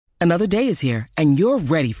Another day is here, and you're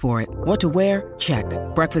ready for it. What to wear? Check.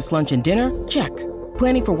 Breakfast, lunch, and dinner? Check.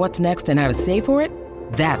 Planning for what's next and how to save for it?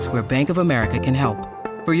 That's where Bank of America can help.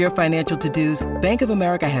 For your financial to-dos, Bank of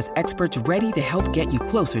America has experts ready to help get you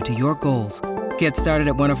closer to your goals. Get started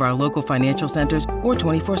at one of our local financial centers or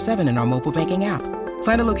 24/7 in our mobile banking app.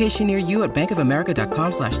 Find a location near you at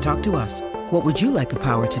bankofamerica.com/talktous. What would you like the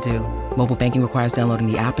power to do? Mobile banking requires downloading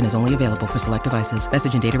the app and is only available for select devices.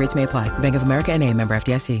 Message and data rates may apply. Bank of America N.A., member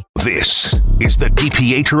FDIC. This is the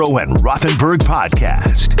DiPietro and Rothenberg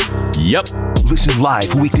podcast. Yep. Listen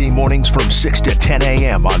live weekday mornings from 6 to 10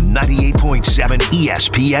 a.m. on 98.7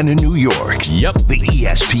 ESPN in New York. Yep. The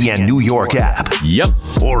ESPN New York app. Yep.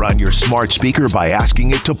 Or on your smart speaker by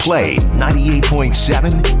asking it to play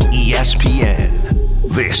 98.7 ESPN.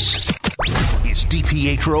 This is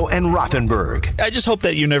DiPietro and Rothenberg. I just hope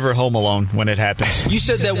that you're never home alone when it happens. You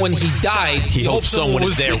said that when he died, he hoped someone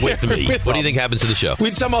was there with me. What do you think happens to the show?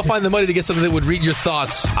 We'd somehow find the money to get something that would read your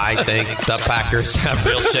thoughts. I think the Packers have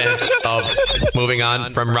real chance of moving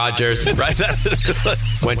on from Rodgers. Right?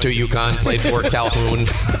 Went to UConn, played for Calhoun.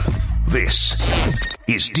 This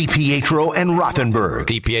is DiPietro and Rothenberg.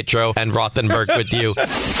 DiPietro and Rothenberg with you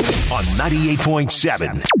on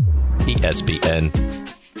 98.7 ESPN.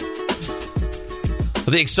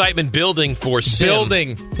 The excitement building for Sim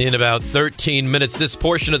in about 13 minutes. This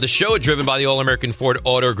portion of the show driven by the All-American Ford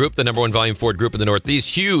Auto Group, the number one volume Ford group in the Northeast.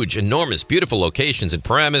 Huge, enormous, beautiful locations in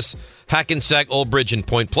Paramus, Hackensack, Old Bridge, and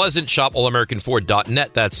Point Pleasant. Shop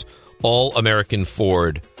allamericanford.net. That's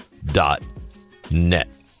allamericanford.net.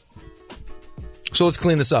 So let's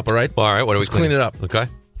clean this up, all right? All right, what do we clean it up? Okay.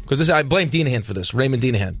 Because I blame Deanahan for this, Raymond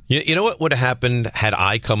Deanahan. You know what would have happened had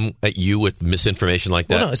I come at you with misinformation like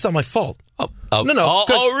that? Well, no, it's not my fault. No.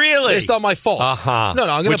 Oh, really? It's not my fault. Uh-huh. No,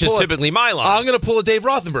 I'm going Which is typically my line. I'm going to pull a Dave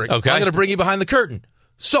Rothenberg. Okay. I'm going to bring you behind the curtain.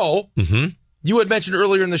 So, you had mentioned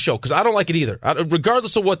earlier in the show, because I don't like it either.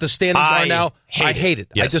 Regardless of what the standings are now, I hate it.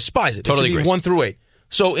 Yes. I despise it. Totally it should be agree. 1 through 8.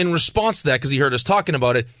 So, in response to that, because he heard us talking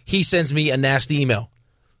about it, he sends me a nasty email.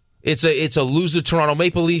 It's a loser Toronto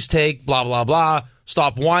Maple Leafs take, blah, blah, blah.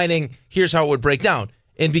 Stop whining. Here's how it would break down.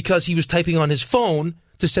 And because he was typing on his phone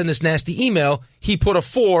to send this nasty email, he put a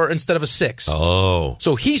 4 instead of a 6. Oh.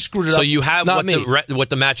 So he screwed it up. So you have not what me. what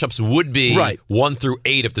the matchups would be 1 through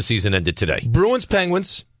 8 if the season ended today. Bruins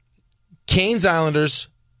Penguins, Canes Islanders,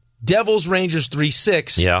 Devils Rangers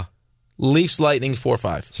 3-6. Yeah. Leafs Lightning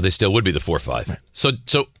 4-5. So they still would be the 4-5. Right. So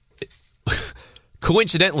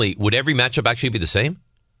coincidentally, would every matchup actually be the same?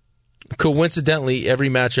 Coincidentally, every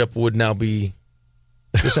matchup would now be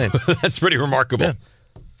the same. That's pretty remarkable. Yeah.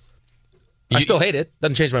 I still hate it.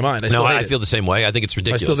 Doesn't change my mind. I feel the same way. I think it's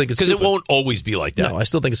ridiculous. I still think it's because it won't always be like that. No, I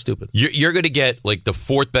still think it's stupid. You're going to get like the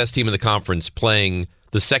 4th best team in the conference playing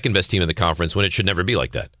the 2nd best team in the conference when it should never be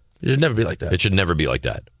like that. It should never be like that. It should never be like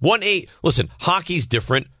that. 1-8. Listen, hockey's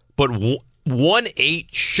different, but 1-8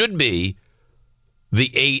 should be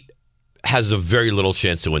the 8 has a very little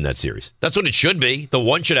chance to win that series. That's what it should be. The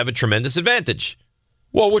 1 should have a tremendous advantage.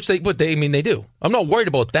 Well, they do. I'm not worried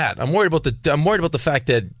about that. I'm worried about the fact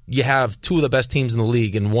that you have 2 of the best teams in the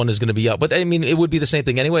league and 1 is going to be up. But I mean, it would be the same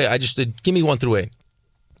thing anyway. I just give me 1 through 8.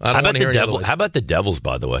 I don't want to hear any otherwise. How about the Devils,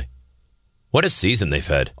 by the way? What a season they've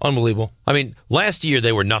had. Unbelievable. I mean, last year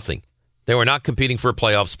they were nothing. They were not competing for a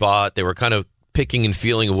playoff spot. They were kind of picking and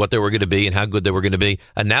feeling of what they were going to be and how good they were going to be.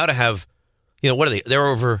 And now to have, what are they?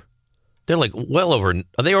 They're like well over.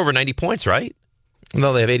 Are they over 90 points? Right?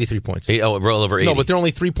 No, they have 83 points. Well over 80. No, but they're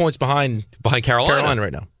only 3 points behind Carolina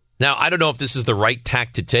right now. Now, I don't know if this is the right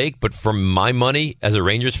tack to take, but for my money as a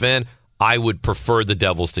Rangers fan, I would prefer the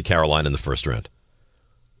Devils to Carolina in the first round.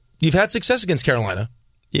 You've had success against Carolina.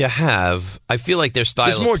 You have. I feel like their style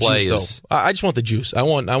There's more of play juice, is... though. I just want the juice. I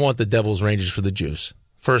want the Devils Rangers for the juice.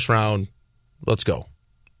 First round, let's go.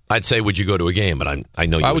 I'd say, would you go to a game? But I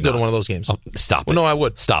know you would go not. to one of those games. Oh, stop it. Well, no, I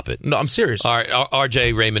would. Stop it. No, I'm serious. All right,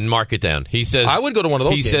 R.J. Raymond, mark it down. He says... I would go to one of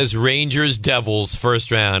those games. He says Rangers, Devils,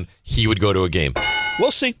 first round, he would go to a game.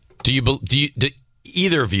 We'll see. Do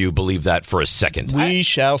either of you believe that for a second? We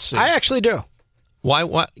shall see. I actually do. Why?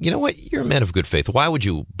 You know what? You're a man of good faith. Why would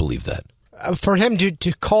you believe that? For him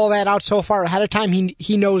to call that out so far ahead of time,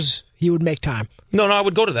 he knows he would make time. No, I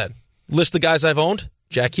would go to that. List the guys I've owned.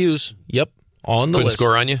 Jack Hughes. Yep. On the Couldn't list.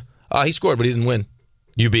 score on you? He scored, but he didn't win.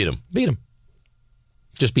 You beat him. Beat him.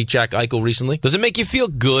 Just beat Jack Eichel recently. Does it make you feel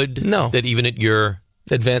good? No. That even at your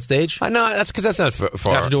advanced age? No, that's because that's not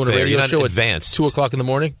far. After doing a radio show advanced. at 2:00 in the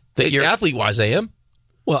morning? Athlete-wise, I am.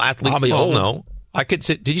 Well, athlete. I'll be old. No. I could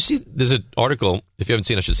say, did you see, there's an article, if you haven't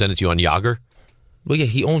seen it, I should send it to you on Yager. Well, yeah,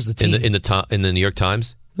 he owns the team. In the New York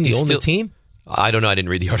Times. He owns the team? I don't know. I didn't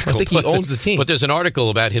read the article. I think he owns the team. But there's an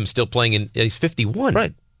article about him still playing he's 51.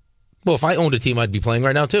 Right. Well, if I owned a team, I'd be playing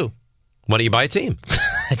right now, too. Why don't you buy a team?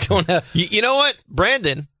 I don't have... You know what?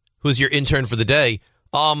 Brandon, who's your intern for the day,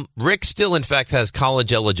 Rick still, in fact, has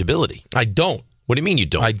college eligibility. I don't. What do you mean you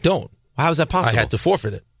don't? I don't. How is that possible? I had to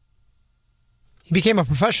forfeit it. He became a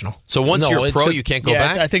professional. So once you're pro, you can't go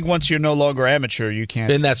back? I think once you're no longer amateur, you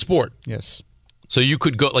can't. In that sport. Yes. So you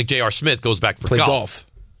could go, like J.R. Smith goes back for Play golf.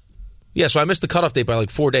 Yeah, so I missed the cutoff date by like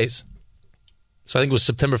 4 days. So I think it was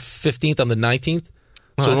September 15th on the 19th.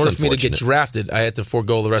 So in order for me to get drafted, I had to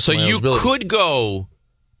forego the rest of my eligibility. So you could go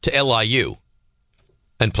to LIU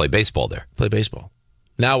and play baseball there. Play baseball.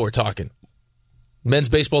 Now we're talking. Men's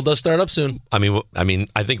baseball does start up soon. I mean,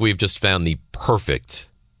 I think we've just found the perfect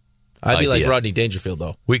I'd be idea. like Rodney Dangerfield,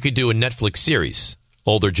 though. We could do a Netflix series.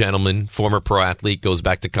 Older gentleman, former pro athlete, goes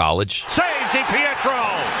back to college. Save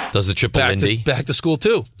DiPietro! Does the triple Lindy. Back to school,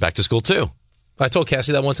 too. Back to school, too. I told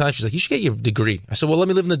Cassie that one time. She's like, you should get your degree. I said, well, let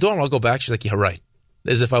me live in the dorm. I'll go back. She's like, yeah, right.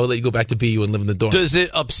 As if I would let you go back to BU and live in the dorm. Does it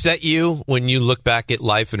upset you when you look back at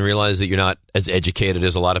life and realize that you're not as educated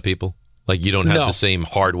as a lot of people? Like you don't have the same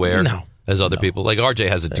hardware as other people? Like RJ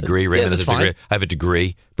has a degree, Raymond has a degree. I have a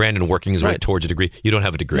degree. Brandon working his way towards a degree. You don't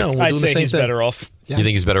have a degree. No, we're I'd doing the say same he's thing. better off. Yeah. You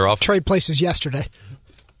think he's better off? Trade places yesterday.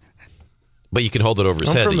 But you can hold it over his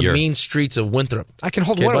I'm head. from that the you're- mean streets of Winthrop. I can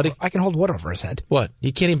hold Okay, wood. buddy? I can hold wood over his head. What?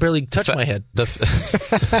 He can't even barely touch my head. The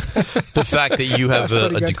fact that you have a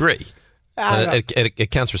good. degree,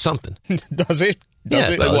 it counts for something. Does it? Does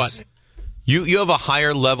Yeah, it? it does. What? You have a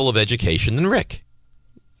higher level of education than Rick.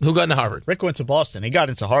 Who got into Harvard? Rick went to Boston. He got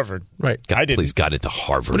into Harvard. Right. I didn't. Please got into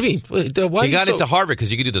Harvard. What do you mean? Why He got into Harvard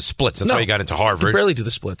because you could do the splits. That's No. why you got into You Harvard. barely do the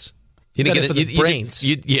splits. You didn't got get it for the brains.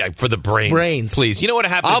 Yeah, for the brains. Brains. Please. You know what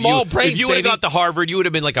happened? I'm if you, all brains, if you would have baby. got to Harvard, you would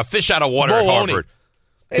have been like a fish out of water at Baloney. Harvard.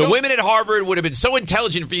 The women at Harvard would have been so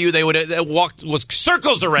intelligent for you, they would have walked with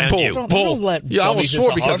circles around you. Don't let Yeah, I almost dummies swore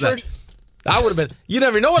into because of Harvard. that. I would have been. You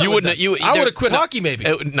never know what You I would wouldn't. have done. I would have quit hockey, maybe.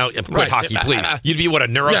 Quit Right. hockey, please. You'd be what, a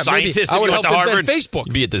neuroscientist? maybe. I if would you help went to Harvard. invent Facebook.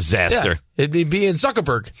 You'd be a disaster. Yeah. It'd be in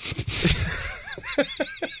Zuckerberg.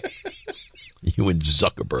 You and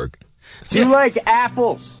Zuckerberg. You like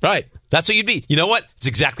apples. Right. That's what you'd be. You know what? It's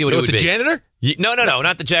exactly what it What, would the be. janitor? No,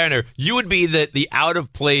 not the janitor. You would be the out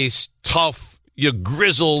of place, tough,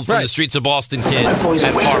 grizzled from Right. the streets of Boston kid at Boys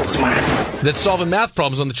wicked Harvard. smart. That's solving math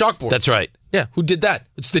problems on the chalkboard. That's right. Yeah. Who did that?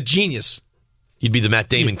 It's the genius. You'd be the Matt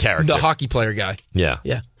Damon character. The hockey player guy. Yeah.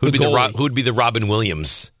 Yeah. Who'd The be goalie. who'd be the Robin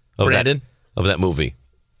Williams of Brandon. that movie?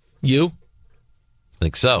 You? I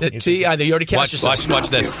think so. See, I know you already cast yourself. Watch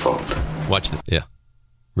this. Your fault. Yeah.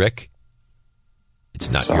 Rick, it's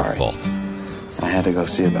not your Sorry. fault. I had to go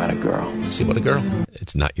see about a girl. See what a girl.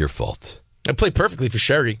 It's not your fault. I played perfectly for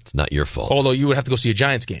Sherry. It's not your fault. Although you would have to go see a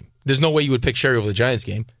Giants game. There's no way you would pick Sherry over the Giants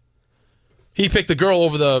game. He picked the girl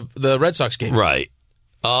over the Red Sox game. Right.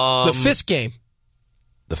 The Fisk game.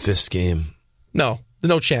 The Fisk game. No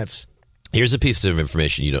chance. Here's a piece of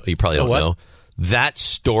information you probably don't what? know. That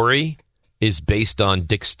story is based on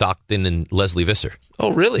Dick Stockton and Leslie Visser.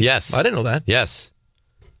 Oh, really? Yes. I didn't know that. Yes.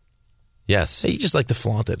 Yes. Hey, you just like to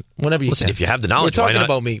flaunt it whenever you Listen, can. if you have the knowledge, we're why talking not?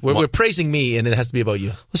 about me. We're praising me, and it has to be about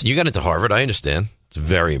you. Listen, you got into Harvard. I understand. It's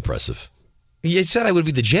very impressive. You said I would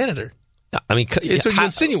be the janitor. I mean, It's what you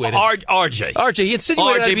insinuated. RJ. RJ, you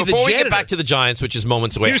insinuated I'd be the before we janitor. get back to the Giants, which is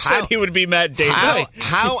moments away, You said he would be Matt Damon.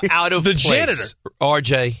 how out of The place, janitor.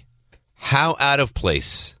 RJ, how out of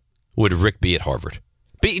place would Rick be at Harvard?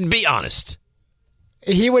 Be honest.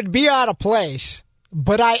 He would be out of place,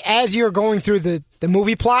 but as you're going through the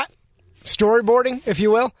movie plot, storyboarding, if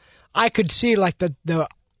you will, I could see like the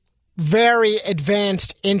very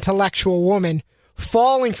advanced intellectual woman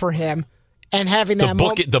falling for him and having that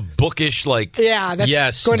The bookish, like, Yeah, that's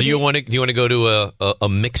Yes. going do to you be- want to go to a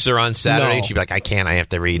mixer on Saturday? No. She'd be like, I can't. I have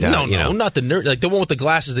to read. No, you know. not the nerd. Like the one with the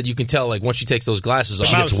glasses that you can tell. Like once she takes those glasses off,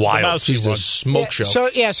 She gets wild. She's a one. smoke show.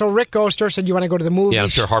 So Rick goes to her, said, "You want to go to the movies?" Yeah, I'm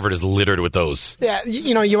sure Harvard is littered with those. Yeah,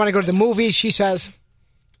 you want to go to the movies? She says,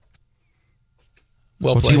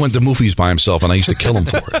 well He played. went to movies by himself, and I used to kill him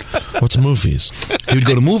for it. What's movies? He would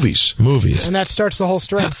go to movies. Movies. and that starts the whole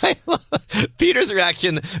string. Peter's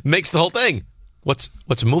reaction makes the whole thing. What's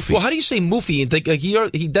movies? Well, how do you say moofy? And think like he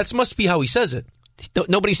that must be how he says it.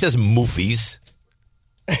 Nobody says movies.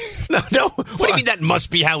 No. What do you mean that must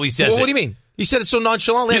be how he says Well, it? what do you mean? He said it so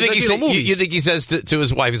nonchalantly. You think, like, movies. you think he says to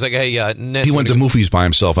his wife, he's like, hey, Nancy, He went to movies by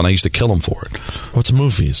himself, and I used to kill him for it. What's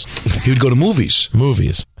movies? He would go to movies.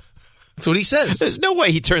 Movies. That's what he says. There's no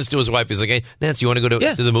way he turns to his wife. He's like, hey, Nancy, you want to go to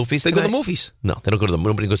the movies? They go to the tonight?" movies. No, they don't go to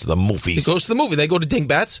nobody goes to the movies. He goes to the movie. They go to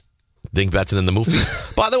Dingbats. Dingbats and then the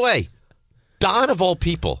movies. By the way, Don, of all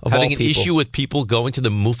people, Of having all an people. issue with people going to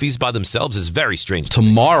the movies by themselves is very strange.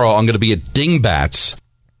 Tomorrow, I'm going to be at Dingbats.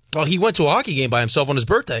 Oh, he went to a hockey game by himself on his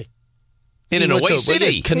birthday. in an away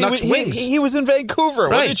city. Canucks wings. He was in Vancouver.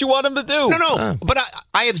 Right. What did you want him to do? No. But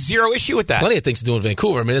I have zero issue with that. Plenty of things to do in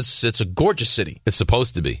Vancouver. I mean, it's a gorgeous city. It's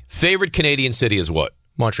supposed to be. Favorite Canadian city is what?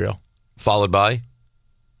 Montreal. Followed by?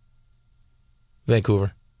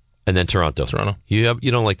 Vancouver. And then Toronto. You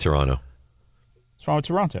don't like Toronto. What's wrong with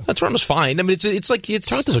Toronto? Toronto's fine. I mean, it's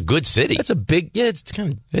Toronto's a good city. It's a big. Yeah,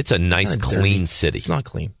 it's a nice, clean city. It's not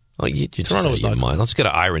clean. Oh, Toronto's not clean. Let's go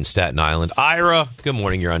to Ira in Staten Island. Ira, good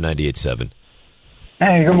morning. You're on 98.7.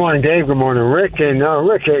 Hey, good morning, Dave. Good morning, Rick. And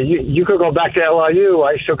Rick, you could go back to LIU.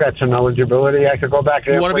 I still got some eligibility. I could go back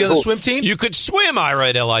there. You want to be on the swim team? You could swim, Ira,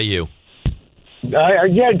 at LIU.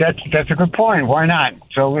 Yeah, that's a good point. Why not?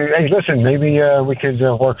 So, hey, listen, maybe we could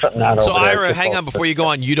work something out. So, over there. Ira, hang on before you go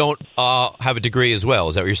on. You don't have a degree as well.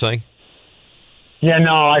 Is that what you're saying? Yeah,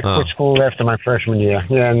 no, I quit school after my freshman year.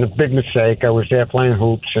 Yeah, and the big mistake, I was there playing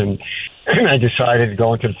hoops, and I decided to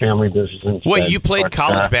go into the family business instead. Wait, you played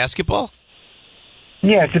college basketball?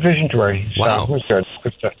 Yeah, Division III. Wow. So it was good.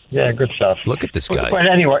 Good stuff. Yeah, good stuff. Look at this guy. But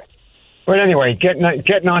anyway, getting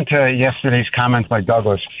on to yesterday's comments by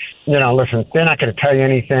Douglas, listen, they're not going to tell you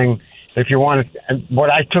anything. If you want to,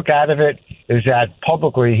 what I took out of it is that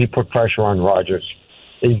publicly he put pressure on Rodgers.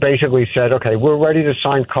 He basically said, okay, we're ready to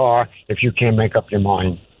sign Carr if you can't make up your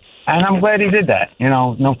mind. And I'm glad he did that.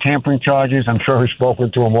 No tampering charges. I'm sure he's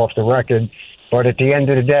spoken to him off the record. But at the end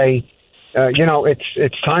of the day,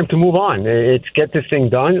 it's time to move on. It's get this thing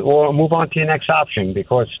done or move on to your next option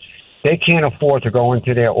because they can't afford to go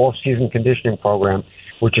into their off-season conditioning program,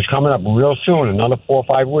 which is coming up real soon, another 4 or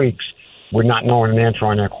 5 weeks, with not knowing an answer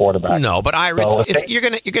on their quarterback. No, but Ira, you're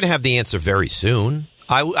gonna have the answer very soon.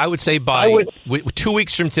 I would say by 2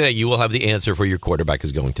 weeks from today, you will have the answer for your quarterback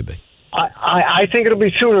is going to be. I think it'll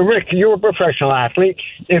be sooner. Rick, you're a professional athlete.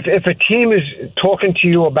 If a team is talking to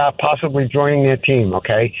you about possibly joining their team,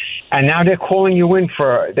 okay, and now they're calling you in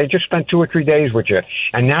they just spent 2 or 3 days with you,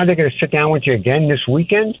 and now they're going to sit down with you again this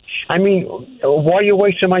weekend? I mean, why are you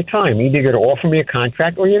wasting my time? Either you're going to offer me a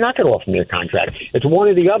contract or you're not going to offer me a contract. It's one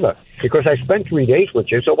or the other because I spent 3 days with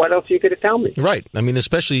you, so what else are you going to tell me? Right. I mean,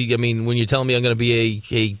 especially, when you're telling me I'm going to be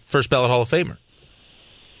a first ballot Hall of Famer.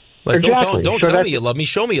 Like, exactly. Don't tell me you love me.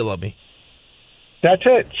 Show me you love me. That's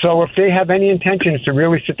it. So if they have any intentions to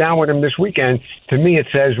really sit down with him this weekend, to me it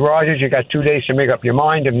says, Rodgers, you got 2 days to make up your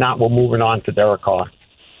mind. If not, we're moving on to Derek Carr.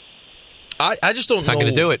 I just don't know. Not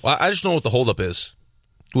going to do it. I just don't know what the holdup is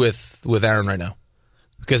with Aaron right now.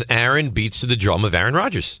 Because Aaron beats to the drum of Aaron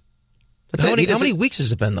Rodgers. How many weeks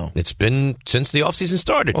has it been, though? It's been since the offseason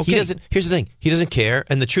started. Okay. Here's the thing. He doesn't care,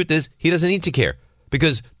 and the truth is he doesn't need to care.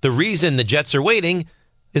 Because the reason the Jets are waiting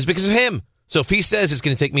is because of him. So if he says it's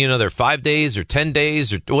going to take me another 5 days or 10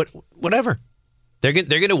 days or whatever, they're going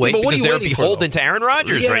to wait because they're beholden to Aaron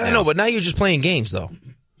Rodgers right now. I know, but now you're just playing games, though.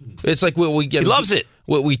 It's like he loves it.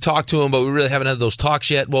 We talked to him, but we really haven't had those talks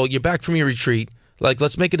yet. Well, you're back from your retreat. Like,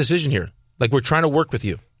 let's make a decision here. Like, we're trying to work with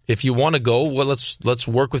you. If you want to go, well, let's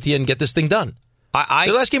work with you and get this thing done.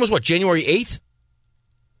 The last game was what, January 8th?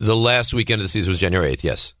 The last weekend of the season was January 8th,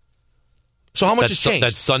 yes. So how much has changed?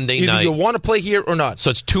 That's Sunday Either night. you want to play here or not. So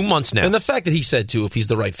it's 2 months now. And the fact that he said, too, if he's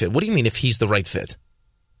the right fit. What do you mean if he's the right fit?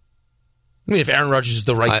 I mean, if Aaron Rodgers is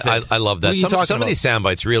the right fit. I love that. Some of these sound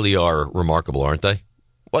bites really are remarkable, aren't they?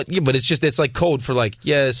 Well, yeah, but it's like code for this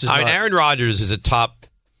is not... Aaron Rodgers is a top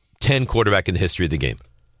 10 quarterback in the history of the game.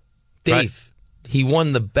 Dave, right? he won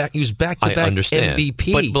he was back-to-back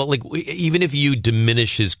MVP. But like, even if you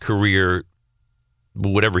diminish his career,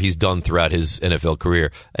 whatever he's done throughout his NFL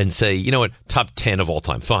career, and say, you know what, top 10 of all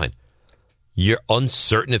time, fine. You're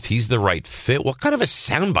uncertain if he's the right fit? What kind of a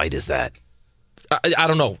soundbite is that? I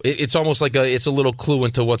don't know. It's almost like it's a little clue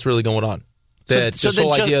into what's really going on. So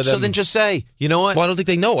then just say, you know what? Well, I don't think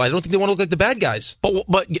they know. I don't think they want to look like the bad guys.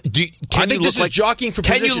 But I think this is jockeying for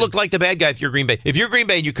position. Can you look like the bad guy if you're Green Bay? If you're Green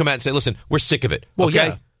Bay and you come out and say, listen, we're sick of it. Well, okay?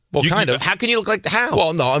 yeah. Well, kind of. How can you look like how?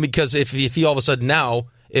 Well, no, I mean, because if he all of a sudden now,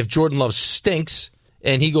 if Jordan Love stinks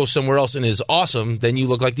and he goes somewhere else and is awesome, then you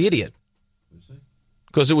look like the idiot.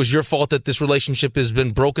 Because it was your fault that this relationship has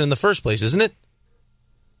been broken in the first place, isn't it?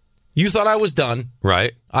 You thought I was done.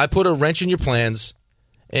 Right. I put a wrench in your plans,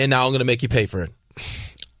 and now I'm going to make you pay for it.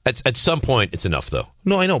 At some point, it's enough, though.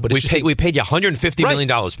 No, I know, but we paid you $150 million,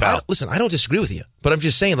 pal. Listen, I don't disagree with you, but I'm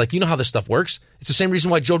just saying, you know how this stuff works. It's the same reason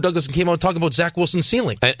why Joe Douglas came out talking about Zach Wilson's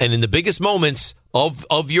ceiling. And in the biggest moments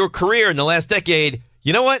of your career in the last decade,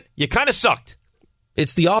 you know what? You kind of sucked.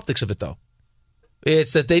 It's the optics of it, though.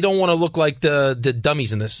 It's that they don't want to look like the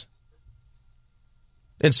dummies in this.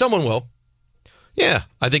 And someone will. Yeah,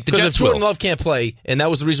 I think the Jets will. Because if Jordan Love can't play, and that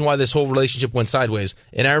was the reason why this whole relationship went sideways,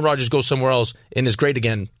 and Aaron Rodgers goes somewhere else and is great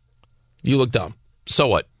again, you look dumb. So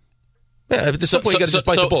what? Yeah, at some point you got to just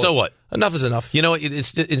bite the bullet. So what? Enough is enough. You know,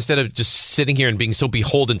 instead of just sitting here and being so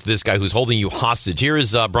beholden to this guy who's holding you hostage, here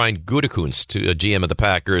is Brian Gutekunst, a GM of the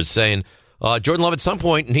Packers, saying Jordan Love at some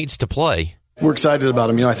point needs to play. We're excited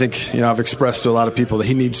about him. I think I've expressed to a lot of people that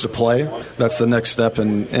he needs to play. That's the next step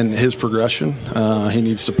in his progression. He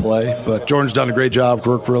needs to play. But Jordan's done a great job,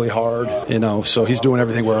 worked really hard, so he's doing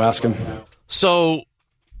everything we're asking. So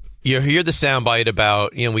you hear the soundbite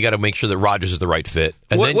about, we got to make sure that Rodgers is the right fit.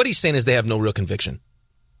 And what he's saying is they have no real conviction.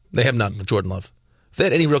 They have none with Jordan Love. If they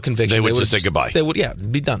had any real conviction, they would just say goodbye. They would,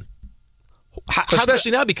 be done.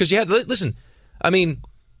 Especially now because you had, listen,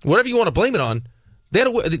 whatever you want to blame it on, they had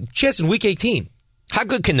a chance in Week 18. How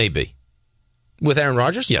good can they be? With Aaron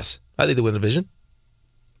Rodgers? Yes. I think they win the division.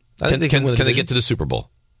 Can they get to the Super Bowl?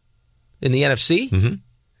 In the NFC? Mm-hmm.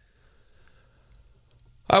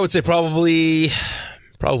 I would say probably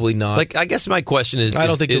not. I guess my question is, I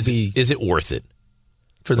don't think is it worth it?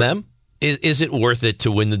 For them? Is it worth it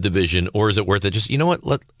to win the division, or is it worth it just,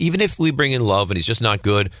 even if we bring in Love and he's just not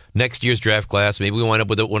good, next year's draft class, maybe we wind up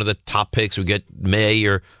with one of the top picks, we get May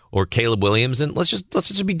or Caleb Williams, and let's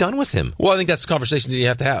just be done with him. Well, I think that's the conversation that you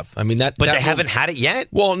have to have. But they haven't had it yet?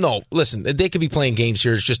 Well, no. Listen, they could be playing games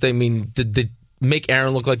here. It's just, they make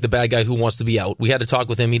Aaron look like the bad guy who wants to be out. We had to talk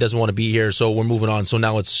with him. He doesn't want to be here, so we're moving on. So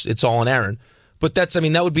now it's all on Aaron. But that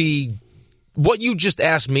would be, what you just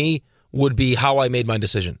asked me would be how I made my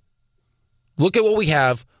decision. Look at what we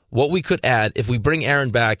have, what we could add. If we bring Aaron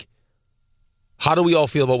back, how do we all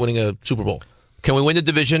feel about winning a Super Bowl? Can we win the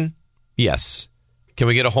division? Yes. Can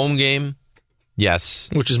we get a home game? Yes.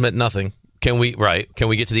 Which has meant nothing. Can we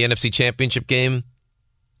get to the NFC Championship game?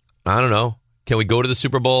 I don't know. Can we go to the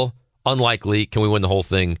Super Bowl? Unlikely. Can we win the whole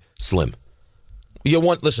thing? Slim. You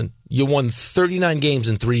won 39 games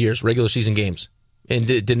in 3 years, regular season games, and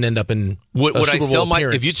it didn't end up in would a Super I sell Bowl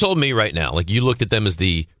appearance. If you told me right now, you looked at them as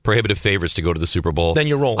the prohibitive favorites to go to the Super Bowl, then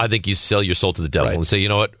you're rolling. I think you sell your soul to the devil and say, you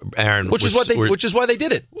know what, Aaron, which is why they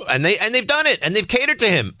did it, and they've done it, and they've catered to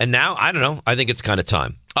him, and now I don't know. I think it's kind of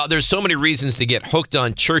time. There's so many reasons to get hooked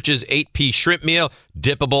on Church's 8-piece shrimp meal,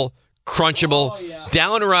 dippable, crunchable,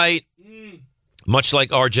 downright. Much like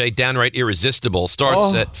RJ, downright irresistible.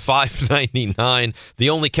 Starts at $5.99. The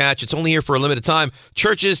only catch, it's only here for a limited time.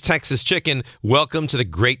 Church's Texas Chicken. Welcome to the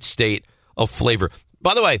great state of flavor.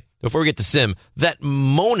 By the way, before we get to Sim, that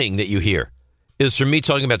moaning that you hear is from me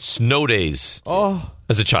talking about snow days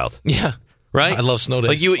as a child. Yeah. Right? I love snow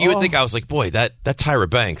days. You would think, I was like, boy, that Tyra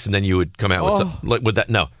Banks, and then you would come out with that.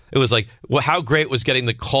 No. It was like, how great was getting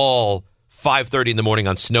the call 5:30 in the morning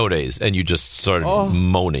on snow days, and you just started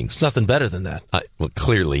moaning. It's nothing better than that. Well,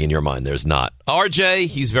 clearly in your mind, there's not. RJ,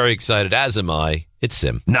 he's very excited, as am I. It's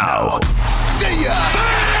Sim. Now. See ya!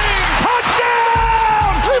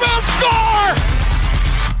 Touchdown! Rebound score!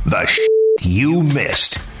 The you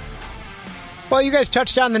missed. Well, you guys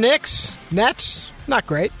touched on the Knicks. Nets, not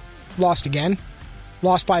great. Lost again.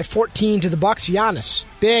 Lost by 14 to the Bucks. Giannis,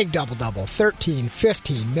 big double-double, 13,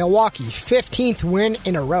 15. Milwaukee, 15th win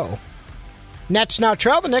in a row. Nets now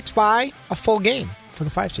trail the Knicks by a full game for the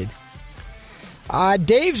 5 seed.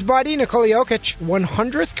 Dave's buddy, Nikola Jokic,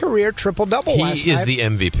 100th career triple-double last night. He is the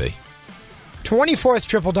MVP. 24th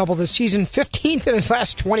triple-double this season, 15th in his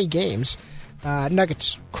last 20 games.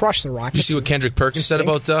 Nuggets crushed the Rockets. You see what Kendrick Perkins said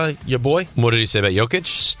about your boy? What did he say about Jokic?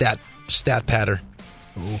 Stat patter.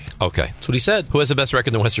 Ooh. Okay. That's what he said. Who has the best record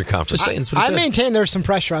in the Western Conference? I maintain there's some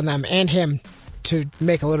pressure on them and him to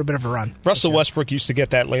make a little bit of a run. Russell Westbrook used to get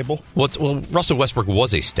that label. Well, Russell Westbrook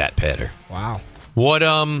was a stat patter. Wow. What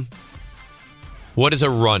is a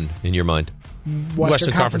run in your mind?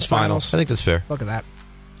 Western Conference Finals. I think that's fair. Look at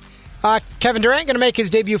that. Kevin Durant going to make his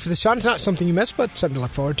debut for the Suns. Not something you missed, but something to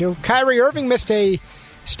look forward to. Kyrie Irving missed a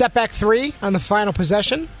step-back 3 on the final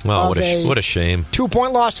possession. Oh, what a shame.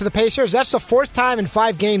 2-point loss to the Pacers. That's the 4th time in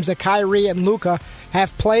 5 games that Kyrie and Luka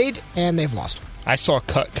have played, and they've lost. I saw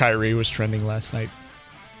Cut Kyrie was trending last night.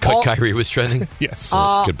 Kyrie was trending? Yes.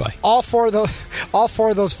 Goodbye. All four of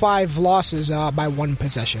those 5 losses by 1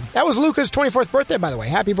 possession. That was Luka's 24th birthday, by the way.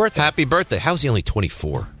 Happy birthday. Happy birthday. How's he only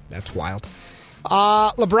 24? That's wild.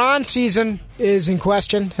 LeBron's season is in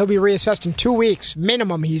question. He'll be reassessed in 2 weeks.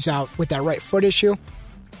 Minimum, he's out with that right foot issue.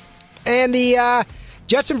 And the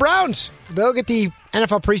Jets and Browns, they'll get the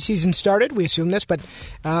NFL preseason started. We assume this, but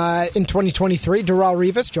in 2023, Darrelle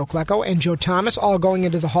Revis, Joe Klecko, and Joe Thomas all going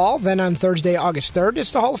into the Hall. Then on Thursday, August 3rd,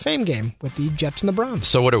 it's the Hall of Fame game with the Jets and the Browns.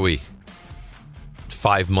 So what are we,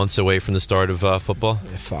 5 months away from the start of football?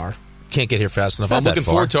 Far. Can't get here fast enough. I'm looking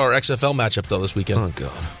forward to our XFL matchup, though, this weekend. Oh,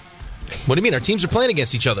 God. What do you mean? Our teams are playing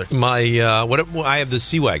against each other. I have the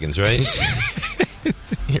Sea Wagons, right?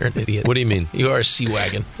 You're an idiot. What do you mean? You are a Sea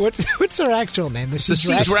Wagon. What's their actual name? It's the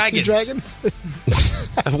Sea Dragons.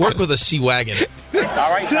 I've worked with a Sea Wagon.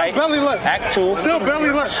 All right, tight. Belly lift. Act 2. Still belly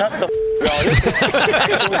lift. Shut the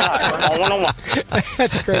f*** on 101.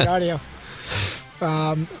 That's great audio.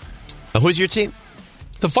 Who's your team?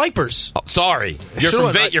 The Vipers. Oh, sorry.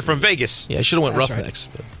 You're from Vegas. Yeah, I should have went That's Roughnecks.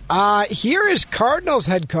 right. Here is Cardinals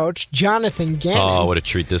head coach Jonathan Gannon. Oh, what a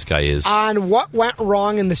treat this guy is. On what went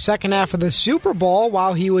wrong in the second half of the Super Bowl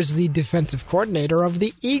while he was the defensive coordinator of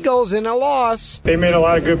the Eagles in a loss. They made a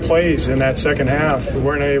lot of good plays in that second half. We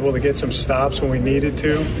weren't able to get some stops when we needed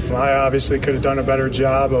to. I obviously could have done a better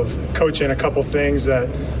job of coaching a couple things that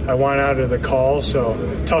I want out of the call, so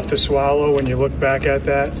tough to swallow when you look back at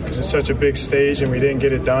that because it's such a big stage and we didn't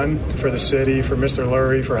get it done for the city, for Mr.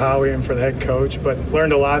 Lurie, for Howie, and for the head coach, but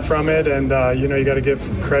learned a lot from it, and you got to give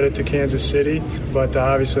credit to Kansas City, but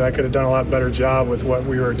obviously I could have done a lot better job with what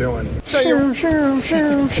we were doing. So you're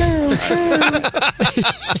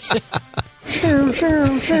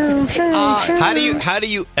how do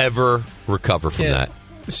you ever recover from that?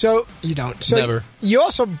 So you don't. So Never. You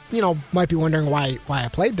also, might be wondering why I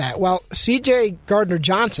played that. Well, C.J.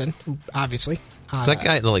 Gardner-Johnson, who obviously, Is that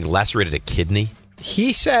guy lacerated a kidney?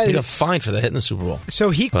 he said He got fined for that hit in the Super Bowl.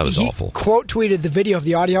 So he awful. quote tweeted the video of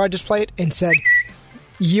the audio I just played and said,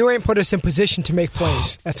 "You ain't put us in position to make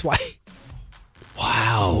plays. That's why."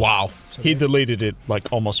 Wow. He deleted it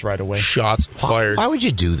almost right away. Shots fired. Why would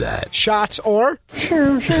you do that? Shots or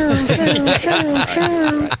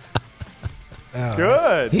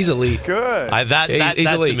Good. He's elite. Good. That He's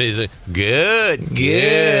to elite. me is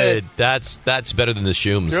good. That's better than the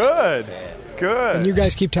Shooms. Good. And you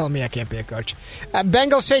guys keep telling me I can't be a coach.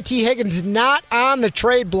 Bengals say T. Higgins is not on the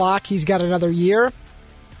trade block. He's got another year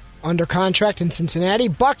under contract in Cincinnati.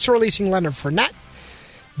 Bucks releasing Leonard Fournette.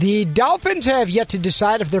 The Dolphins have yet to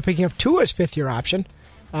decide if they're picking up Tua's fifth-year option.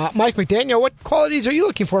 Mike McDaniel, what qualities are you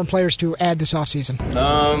looking for in players to add this offseason?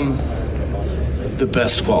 The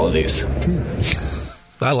best qualities.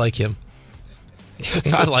 I like him.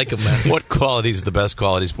 I like him, man. What qualities are the best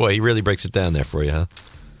qualities? Boy, he really breaks it down there for you, huh?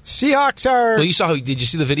 Seahawks are... Well, you saw did you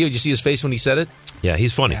see the video? Did you see his face when he said it? Yeah,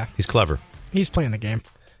 he's funny. Yeah. He's clever. He's playing the game.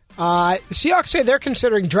 Seahawks say they're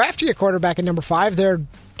considering drafting a quarterback at number 5. They're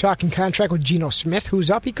talking contract with Geno Smith, who's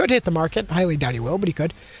up. He could hit the market. Highly doubt he will, but he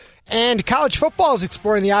could. And college football is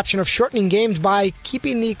exploring the option of shortening games by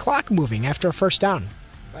keeping the clock moving after a first down.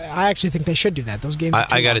 I actually think they should do that. Those games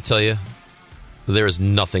I got to tell you, there is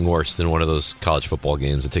nothing worse than one of those college football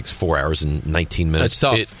games. It takes 4 hours and 19 minutes.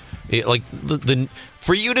 That's tough.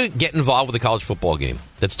 For you to get involved with a college football game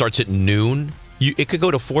that starts at noon, it could go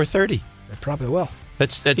to 4:30. It probably will. I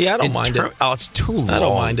don't mind it. Oh, it's too long. I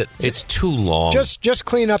don't mind it. It's too long. Just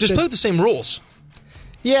clean up. Just play with the same rules.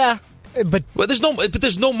 Yeah, but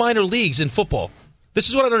there's no minor leagues in football. This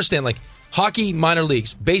is what I don't understand. Like hockey, minor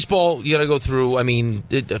leagues, baseball, you got to go through.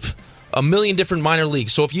 a million different minor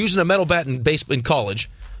leagues. So if you're using a metal bat in college,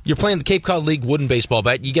 you're playing the Cape Cod League wooden baseball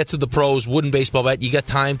bat. You get to the pros, wooden baseball bat. You got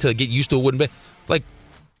time to get used to a wooden bat. Like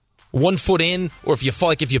 1 foot in, or if you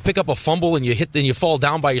fall, if you pick up a fumble and you hit, then you fall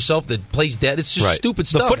down by yourself, the play's dead. It's just stupid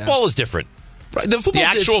stuff. The football is different. Right. The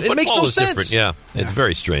actual football it makes no is sense. different. Yeah, it's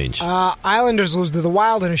very strange. Islanders lose to the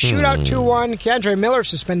Wild in a shootout 2-1. Keandre Miller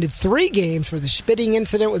suspended 3 games for the spitting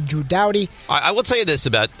incident with Drew Doughty. I will tell you this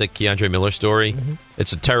about the Keandre Miller story. Mm-hmm.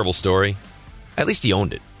 It's a terrible story. At least he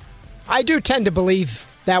owned it. I do tend to believe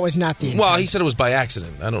that was not the intent. Well, he said it was by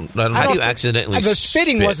accident. I don't How do you accidentally the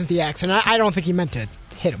spitting spit? wasn't the accident. I don't think he meant to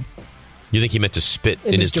hit him. You think he meant to spit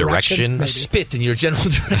in his direction? Maybe. Spit in your general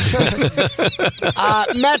direction.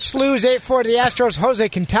 Mets lose 8-4 to the Astros. Jose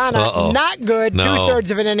Quintana, not good. No.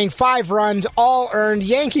 2/3 of an inning, 5 runs, all earned.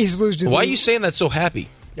 Yankees lose to the... Why are you saying that so happy?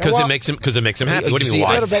 Because it makes him happy. What do you mean?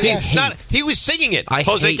 Why? He was singing it.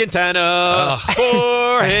 Jose Quintana,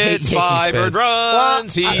 4 hits, 5 earned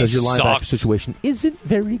runs. Because your linebacker sucks. situation isn't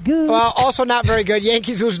very good. Well, also not very good.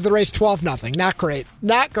 Yankees lose the race 12-0. Not great.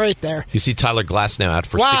 Not great there. You see Tyler Glass now out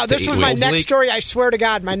for 6 to 8 weeks. Wow, this was my next story. I swear to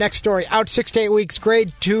God, my next story. Out 6 to 8 weeks,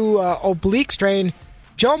 grade 2 oblique strain.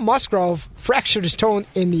 Joe Musgrove fractured his toe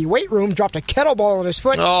in the weight room, dropped a kettlebell on his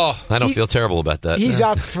foot. Oh, I don't feel terrible about that. He's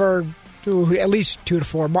out for at least 2 to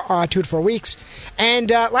 4 weeks.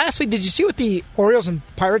 And lastly, did you see what the Orioles and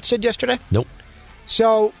Pirates did yesterday? Nope.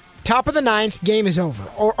 So, top of the 9th, game is over.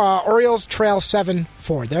 Orioles trail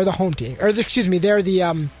 7-4. They're the home team. They're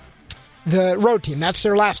the road team. That's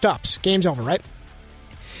their last ups. Game's over, right?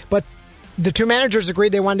 But the 2 managers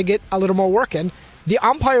agreed they wanted to get a little more work in. The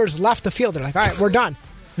umpires left the field. They're like, all right, we're done.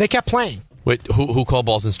 They kept playing. Wait, who called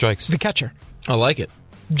balls and strikes? The catcher. I like it.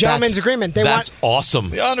 gentleman's agreement. That's awesome.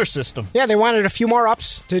 The honor system. Yeah, they wanted a few more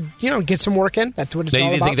ups to get some work in. That's what it's Now, all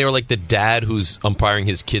you about. think they were like the dad who's umpiring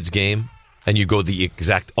his kid's game, and you go the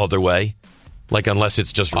exact other way? Like, unless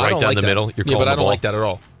it's just right down the middle, you're calling but I the don't ball? like that at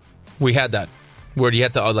all. We had that. Where you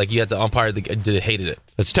had to umpire. Hated it.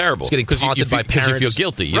 It's terrible. It's getting taunted by because parents. you feel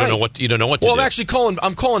guilty. You Right. don't know what to well, do. I'm actually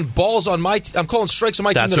calling balls on my. I'm calling strikes on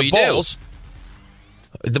my That's team that what are you balls.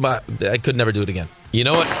 I could never do it again. You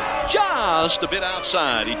know what? Just a bit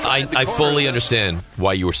outside. I fully understand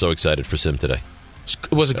why you were so excited for Sim today.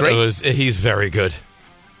 Was it great? He's very good.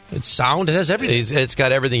 It's sound. It has everything. It's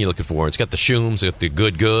got everything you're looking for. It's got the shooms. It's got the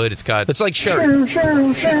good. It's got. It's like Sherry.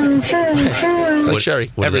 It's like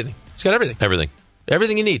Sherry. Everything. It's got everything.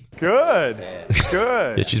 Everything you need. Good.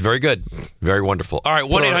 Yeah, she's very good. Very wonderful. All right,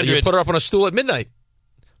 1-800. You put her up on a stool at midnight.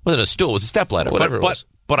 It wasn't a stool. It was a stepladder. Whatever it was.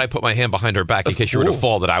 But I put my hand behind her back in case you were to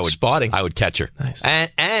fall. That I would catch her. Nice.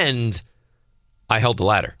 And I held the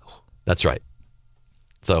ladder. That's right.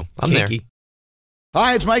 So I'm Kinky. there.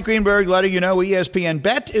 Hi, it's Mike Greenberg letting you know ESPN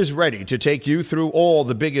Bet is ready to take you through all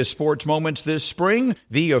the biggest sports moments this spring.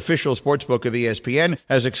 The official sportsbook of ESPN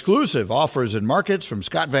has exclusive offers and markets from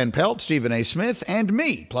Scott Van Pelt, Stephen A. Smith, and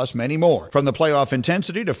me, plus many more. From the playoff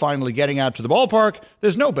intensity to finally getting out to the ballpark,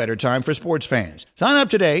 there's no better time for sports fans. Sign up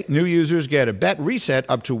today. New users get a bet reset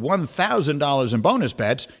up to $1,000 in bonus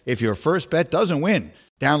bets if your first bet doesn't win.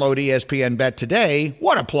 Download ESPN Bet today.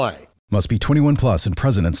 What a play. Must be 21 plus and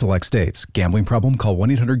present in select states. Gambling problem? Call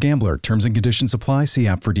 1-800-GAMBLER. Terms and conditions apply. See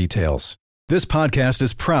app for details. This podcast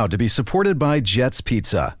is proud to be supported by Jets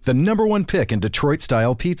Pizza, the #1 pick in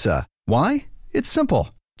Detroit-style pizza. Why? It's simple.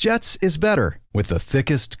 Jets is better. With the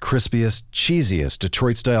thickest, crispiest, cheesiest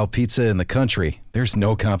Detroit-style pizza in the country, there's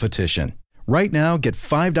no competition. Right now, get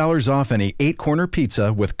 $5 off any 8-corner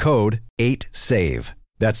pizza with code 8SAVE.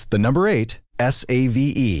 That's the number 8,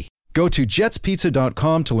 S-A-V-E. Go to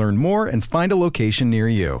jetspizza.com to learn more and find a location near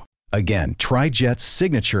you. Again, try Jet's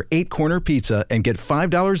signature 8-corner pizza and get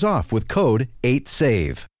 $5 off with code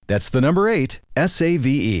 8SAVE. That's the number 8,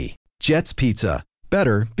 S-A-V-E. Jet's Pizza.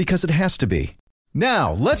 Better because it has to be.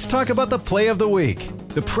 Now, let's talk about the play of the week.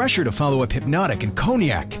 The pressure to follow up Hypnotic and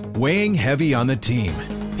Cognac, weighing heavy on the team.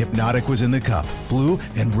 Hypnotic was in the cup, blue,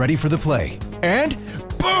 and ready for the play. And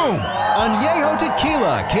boom! Añejo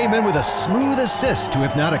Tequila came in with a smooth assist to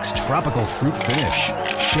Hypnotic's tropical fruit finish.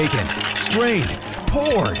 Shaken, strained,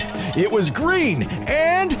 poured. It was green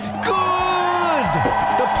and good!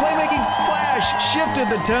 The playmaking splash shifted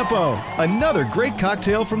the tempo. Another great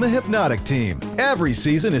cocktail from the Hypnotic team. Every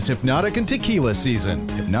season is Hypnotic and Tequila season.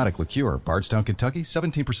 Hypnotic Liqueur, Bardstown, Kentucky,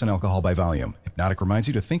 17% alcohol by volume. Hypnotic reminds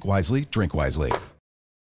you to think wisely, drink wisely.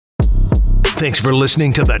 Thanks for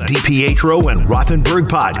listening to the DiPietro and Rothenberg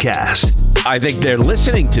podcast. I think they're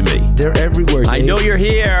listening to me. They're everywhere, Dave. I know you're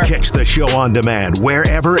here. Catch the show on demand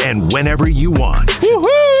wherever and whenever you want.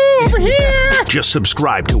 Woohoo! Over here! Just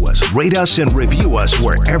subscribe to us, rate us, and review us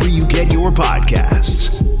wherever you get your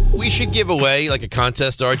podcasts. We should give away like a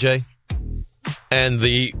contest, RJ, and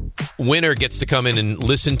the winner gets to come in and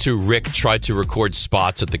listen to Rick try to record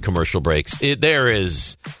spots at the commercial breaks. There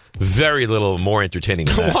is very little more entertaining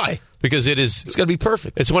than that. Why? Because it's got to be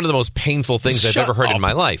perfect. It's one of the most painful things I've ever heard in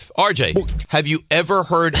my life. RJ, have you ever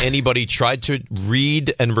heard anybody try to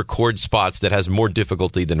read and record spots that has more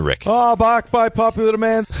difficulty than Rick? Oh, back by popular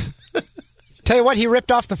demand. Tell you what, he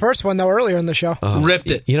ripped off the first one, though, earlier in the show. Ripped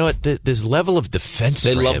it. You know what? This level of defense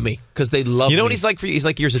They for love him. me because they love me. You know what he's like for you? He's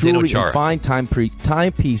like yours, a Jewelry Dino and Chara. fine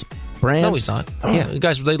timepiece brands. No, he's not. Yeah,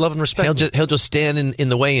 guys, they love and respect. He'll just stand in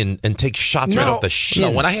the way and take shots right off the shins.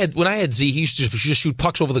 No, when I had Z, he used to just shoot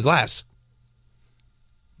pucks over the glass.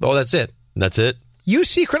 Oh, that's it. That's it? You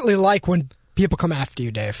secretly like when people come after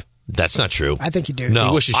you, Dave. That's not true. I think you do. No,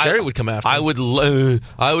 He wishes Sherry would come after him. I would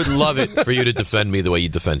love it for you to defend me the way you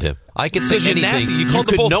defend him. I could say Because you're anything. nasty. You called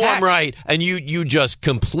them could both know hacks. I'm right, and you just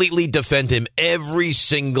completely defend him every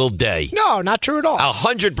single day. No, not true at all.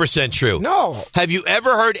 100% true. No. Have you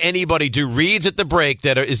ever heard anybody do reads at the break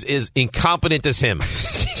that is incompetent as him?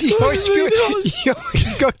 you always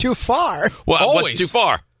go too far. What's Always. too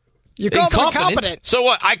far? You called them incompetent. So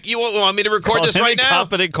what? You want me to record Called this him right now?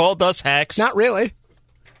 incompetent, called us hacks. Not really.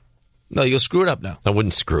 No, you'll screw it up now. I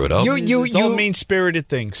wouldn't screw it up. You don't mean-spirited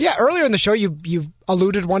things. Yeah, earlier in the show, you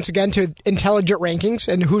alluded once again to intelligent rankings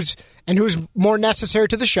and who's more necessary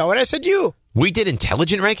to the show, and I said you. We did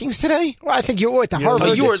intelligent rankings today? Well, I think you were at the Harvard.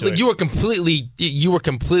 Oh, you were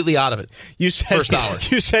completely out of it. You said first hour.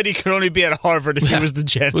 You said he could only be at Harvard if he was the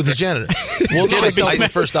janitor. With the janitor. Well, no, the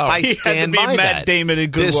first hour. I He had to stand be by Matt that. Damon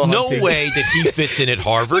in Good There's Will no Hunting. way that he fits in at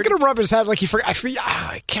Harvard. Look at him rub his head like he forgot.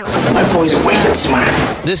 I can't remember. My boy's wicked smart.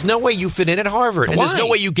 There's no way you fit in at Harvard. And there's no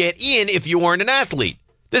way you get in if you weren't an athlete.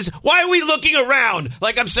 Why are we looking around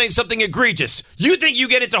like I'm saying something egregious? You think you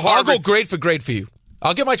get into Harvard? I'll go grade for grade for you.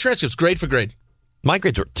 I'll get my transcripts grade for grade. My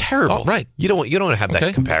grades were terrible. Oh, right. You don't have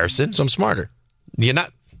that comparison. So I'm smarter. You're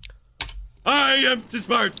not. I am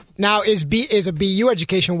smart. Now, is a BU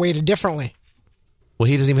education weighted differently? Well,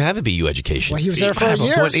 he doesn't even have a BU education. Well, he was there for a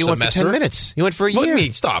year. He went for 10 minutes. He went for a year. What do you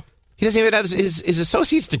mean? Stop. He doesn't even have his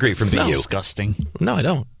associate's degree from BU. No. Disgusting. No, I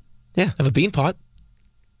don't. Yeah. I have a bean pot.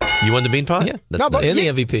 You won the bean pot? Yeah. And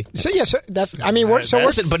the MVP. So, that's, I mean,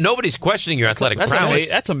 Listen, but nobody's questioning your athletic prowess.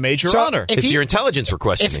 That's a major So, honor. It's your intelligence we're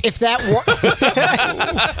questioning. If that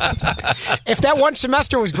if that one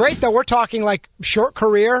semester was great, though, we're talking like short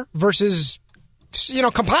career versus,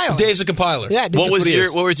 compiling. Dave's a compiler. Yeah. What was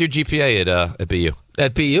your GPA at BU?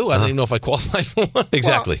 At BU, I don't even know if I qualified for one.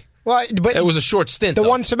 Exactly. Well, but it was a short stint. The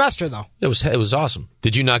one semester, though. It was awesome.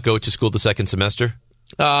 Did you not go to school the second semester?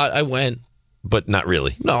 I went. But not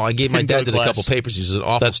really. No, I gave my dad a couple papers. He was an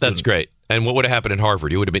awful student. That's great. And what would have happened at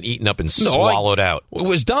Harvard? You would have been eaten up and swallowed out. It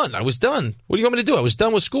was done. I was done. What do you want me to do? I was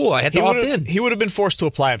done with school. I had to opt in. He would have been forced to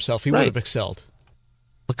apply himself. He would have excelled.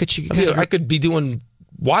 Look at you. I could be doing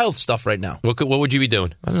wild stuff right now. What would you be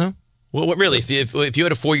doing? I don't know. Well, what really? If you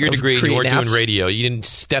had a 4-year degree and you weren't doing radio, you didn't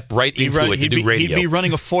step right into it to do radio. He'd be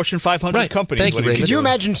running a Fortune 500 company. Thank you, Could you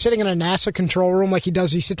imagine sitting in a NASA control room like he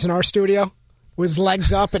does? He sits in our studio with his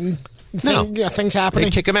legs up and things happening.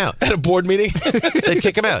 They'd kick him out at a board meeting. They'd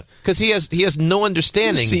kick him out because he has no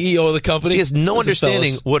understanding. CEO of the company. He has no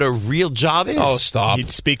understanding what a real job is. Oh, stop!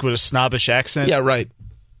 He'd speak with a snobbish accent. Yeah, right.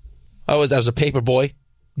 I was a paper boy,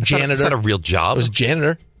 janitor. That's not a real job. I was a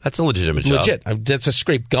janitor. That's a legitimate job. Legit. That's a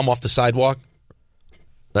scrape gum off the sidewalk.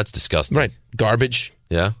 That's disgusting. Right. Garbage.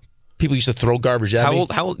 Yeah. People used to throw garbage at me.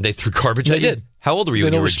 How old? They threw garbage at you? They did. How old were you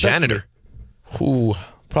when you were a janitor?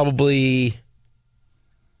 Probably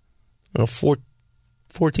 14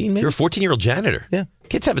 maybe. You're a 14-year-old janitor. Yeah.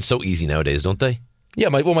 Kids have it so easy nowadays, don't they? Yeah,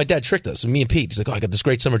 my dad tricked us. Me and Pete. He's like, I got this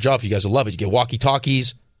great summer job. You guys will love it. You get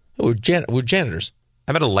walkie-talkies. We're janitors.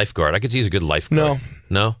 How about a lifeguard? I could see he's a good lifeguard.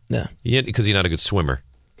 No? No? Yeah, because you're not a good swimmer.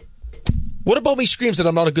 What about me screams that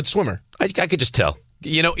I'm not a good swimmer? I could just tell.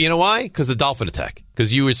 You know why? Because the dolphin attack.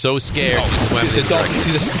 Because you were so scared. The dolphin.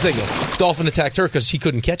 See, this is the thing. Though. Dolphin attacked her because he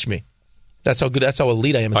couldn't catch me. That's how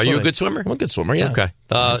elite I am. Are you a good swimmer? I'm a good swimmer. Yeah. Okay.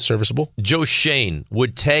 Serviceable. Joe Shane,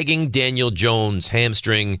 would tagging Daniel Jones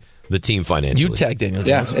hamstring the team financially? You tag Daniel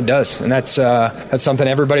Jones. Yeah, it does, and that's something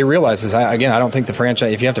everybody realizes. I don't think the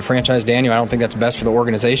franchise. If you have to franchise Daniel, I don't think that's best for the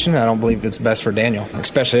organization. I don't believe it's best for Daniel,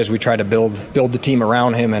 especially as we try to build the team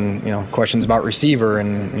around him, and questions about receiver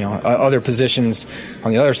and other positions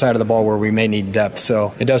on the other side of the ball where we may need depth.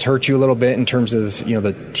 So it does hurt you a little bit in terms of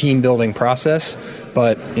the team building process.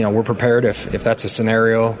 But we're prepared if that's a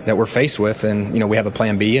scenario that we're faced with, and we have a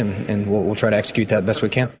plan B, and we'll try to execute that best we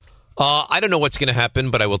can. I don't know what's going to happen,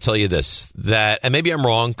 but I will tell you this, and maybe I'm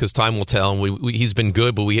wrong because time will tell, and he's been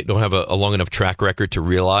good, but we don't have a long enough track record to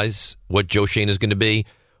realize what Joe Shane is going to be.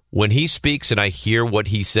 When he speaks and I hear what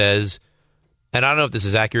he says, and I don't know if this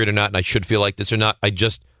is accurate or not, and I should feel like this or not,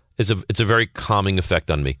 it's a very calming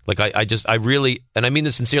effect on me. Like I really, and I mean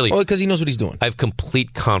this sincerely. Well, because he knows what he's doing. I have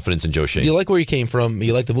complete confidence in Joe Shane. You like where he came from.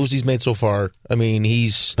 You like the moves he's made so far. I mean,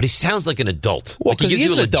 but he sounds like an adult. Well, he gives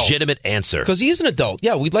you a legitimate adult. Answer. Because he is an adult.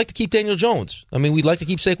 Yeah, we'd like to keep Daniel Jones. I mean, we'd like to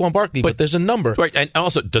keep Saquon Barkley, but there's a number. Right, and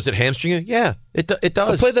also, does it hamstring you? Yeah, it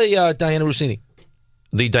does. Play the Diana Rossini.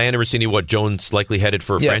 The Diana Rossini, Jones likely headed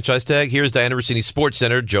for a franchise tag? Here's Diana Rossini Sports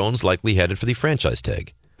Center. Jones likely headed for the franchise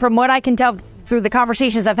tag. From what I can tell through the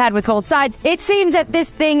conversations I've had with both sides, it seems that this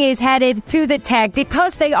thing is headed to the tag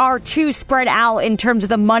because they are too spread out in terms of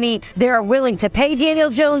the money they're willing to pay Daniel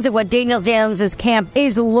Jones and what Daniel Jones's camp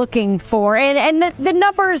is looking for. And the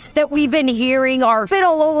numbers that we've been hearing are a bit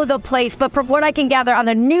all over the place, but from what I can gather on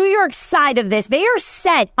the New York side of this, they are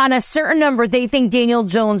set on a certain number they think Daniel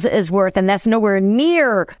Jones is worth, and that's nowhere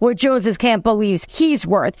near what Jones's camp believes he's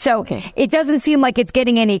worth. So it doesn't seem like it's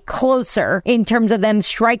getting any closer in terms of them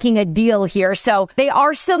striking a deal here. So they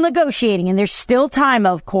are still negotiating, and there's still time,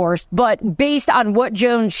 of course. But based on what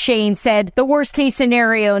Jones Shane said, the worst case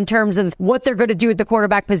scenario in terms of what they're going to do at the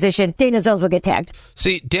quarterback position, Daniel Jones will get tagged.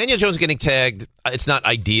 See, Daniel Jones getting tagged, it's not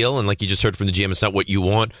ideal. And like you just heard from the GM, it's not what you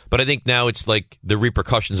want. But I think now it's like the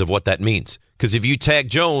repercussions of what that means. Because if you tag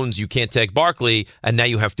Jones, you can't tag Barkley, and now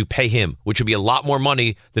you have to pay him, which would be a lot more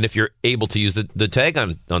money than if you're able to use the tag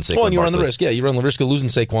on Saquon. Well, and you run the Barkley. risk. Yeah, you run the risk of losing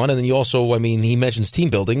Saquon, and then you also, he mentions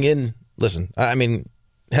team building. And listen,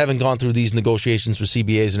 having gone through these negotiations for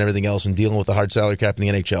CBAs and everything else and dealing with the hard salary cap in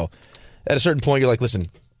the NHL, at a certain point, you're like,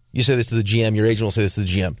 listen, you say this to the GM, your agent will say this to the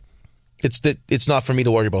GM. It's not for me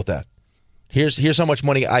to worry about that. Here's how much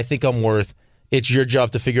money I think I'm worth. It's your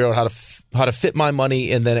job to figure out how to fit my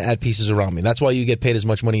money and then add pieces around me. That's why you get paid as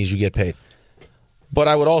much money as you get paid. But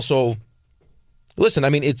I would also listen. I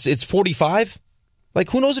mean, it's 45. Like,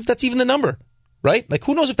 who knows if that's even the number, right? Like,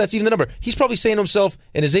 who knows if that's even the number? He's probably saying to himself,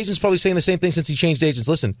 and his agent's probably saying the same thing since he changed agents.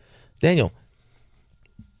 Listen, Daniel,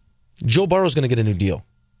 Joe Burrow's going to get a new deal.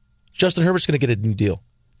 Justin Herbert's going to get a new deal.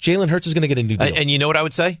 Jalen Hurts is going to get a new deal. And you know what I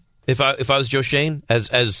would say? If I was Joe Schoen,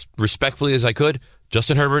 as respectfully as I could,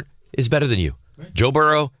 Justin Herbert is better than you. Right. Joe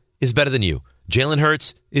Burrow is better than you. Jalen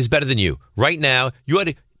Hurts is better than you. Right now, you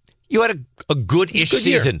had a good-ish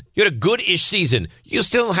season. Year. You had a good-ish season. You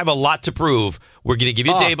still have a lot to prove. We're going to give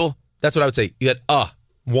you Dable. That's what I would say. You had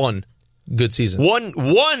one good season.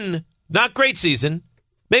 One not great season.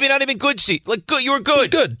 Maybe not even good season. Like, good. You were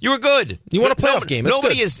good. You were good. You won a playoff game. That's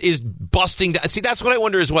nobody good. is busting down. See, that's what I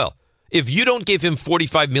wonder as well. If you don't give him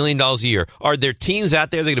 $45 million a year, are there teams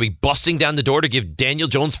out there that are going to be busting down the door to give Daniel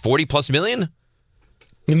Jones $40+ million?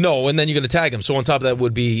 No, and then you're going to tag him. So on top of that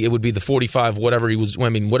would be the 45, whatever he was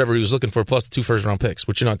looking for, plus the 2 first-round picks,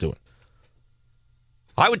 which you're not doing.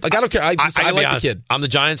 I don't care. I like the kid. I'm the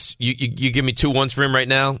Giants. You give me 2 1s for him right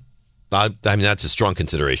now. I mean, that's a strong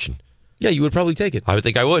consideration. Yeah, you would probably take it. I would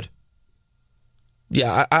think I would.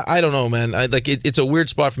 Yeah, I don't know, man. It's a weird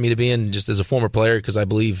spot for me to be in, just as a former player, because I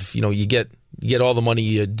believe you get all the money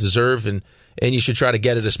you deserve, and you should try to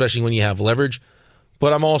get it, especially when you have leverage.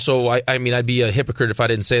 But I'm also, I'd be a hypocrite if I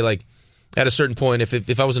didn't say, like, at a certain point,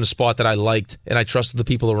 if I was in a spot that I liked and I trusted the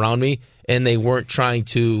people around me, and they weren't trying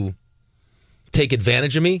to take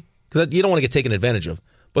advantage of me, because you don't want to get taken advantage of.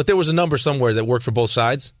 But there was a number somewhere that worked for both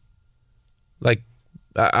sides. Like,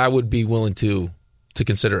 I would be willing to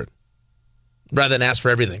consider it, rather than ask for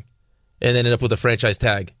everything and then end up with a franchise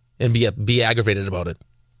tag and be aggravated about it.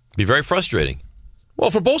 Be very frustrating. Well,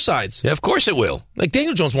 for both sides. Yeah, of course it will. Like,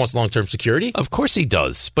 Daniel Jones wants long-term security. Of course he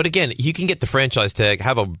does. But again, you can get the franchise tag,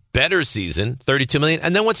 have a better season, $32 million,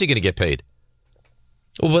 and then what's he going to get paid?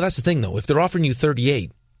 Well, that's the thing, though. If they're offering you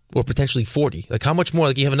 38 or potentially 40, like, how much more?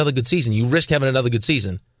 Like, you have another good season. You risk having another good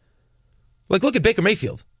season. Like, look at Baker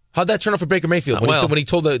Mayfield. How'd that turn out for Baker Mayfield when he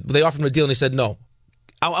told they offered him a deal and he said no?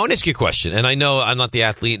 I want to ask you a question, and I know I'm not the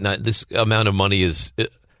athlete, and this amount of money is...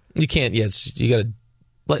 You can't, you got to...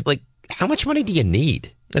 Like, how much money do you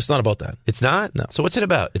need? It's not about that. It's not? No. So what's it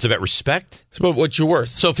about? It's about respect? It's about what you're worth.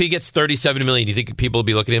 So if he gets $37 million, do you think people will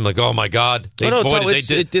be looking at him like, oh my God,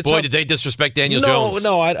 did they disrespect Daniel Jones?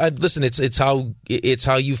 No, I listen, it's how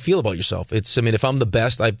you feel about yourself. If I'm the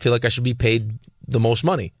best, I feel like I should be paid the most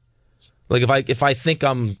money. Like, if I think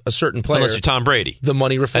I'm a certain player... Unless you're Tom Brady. The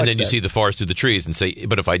money reflects And then you see the forest through the trees and say,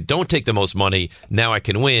 but if I don't take the most money, now I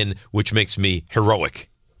can win, which makes me heroic.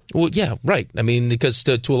 Well, yeah, right. I mean, because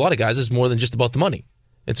to a lot of guys, it's more than just about the money.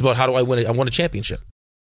 It's about how do I win it? I won a championship.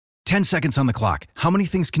 10 seconds on the clock. How many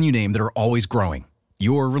things can you name that are always growing?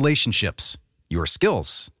 Your relationships, your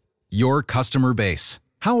skills, your customer base.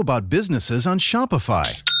 How about businesses on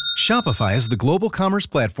Shopify? Shopify is the global commerce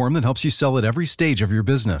platform that helps you sell at every stage of your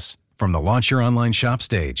business. From the launch your online shop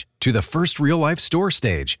stage, to the first real-life store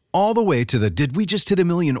stage, all the way to the did we just hit a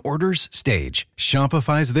million orders stage.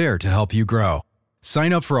 Shopify's there to help you grow.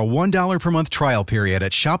 Sign up for a $1 per month trial period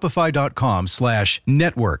at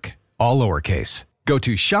shopify.com/network, all lowercase. Go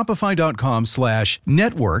to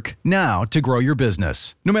shopify.com/network now to grow your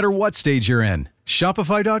business, no matter what stage you're in.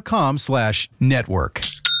 Shopify.com/network.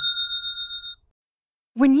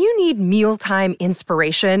 When you need mealtime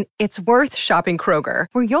inspiration, it's worth shopping Kroger,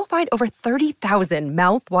 where you'll find over 30,000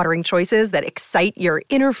 mouth-watering choices that excite your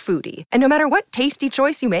inner foodie. And no matter what tasty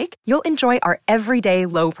choice you make, you'll enjoy our everyday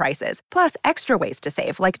low prices, plus extra ways to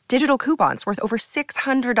save, like digital coupons worth over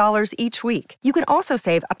 $600 each week. You can also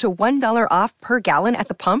save up to $1 off per gallon at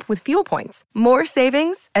the pump with fuel points. More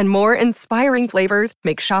savings and more inspiring flavors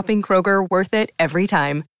make shopping Kroger worth it every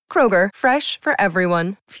time. Kroger, fresh for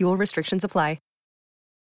everyone. Fuel restrictions apply.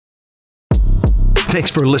 Thanks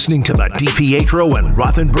for listening to the DiPietro and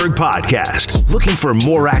Rothenberg podcast. Looking for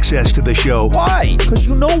more access to the show? Why? Because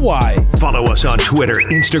you know why. Follow us on Twitter,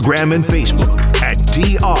 Instagram, and Facebook at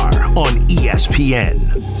DR on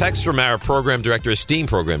ESPN. Text from our esteemed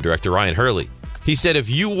program director, Ryan Hurley. He said, if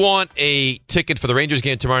you want a ticket for the Rangers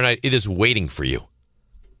game tomorrow night, it is waiting for you.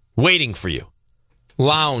 Waiting for you.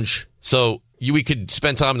 Lounge. So we could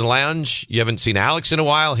spend time in the lounge. You haven't seen Alex in a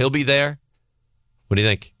while. He'll be there. What do you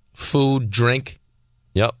think? Food, drink.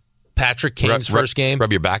 Yep. Patrick Kane's first game.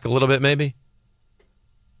 Rub your back a little bit, maybe?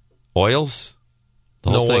 Oils?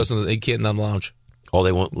 No oils. They can't in the lounge. Oh,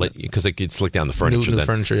 they won't let you because they could slick down the furniture. New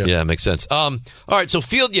furniture, yeah. Yeah, makes sense. All right, so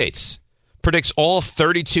Field Yates predicts all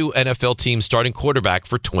 32 NFL teams starting quarterback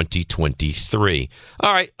for 2023.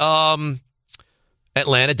 All right,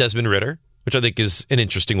 Atlanta, Desmond Ridder. which I think is an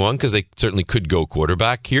interesting one because they certainly could go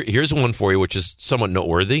quarterback. Here's one for you, which is somewhat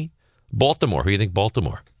noteworthy. Baltimore. Who do you think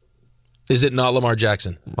Baltimore? Is it not Lamar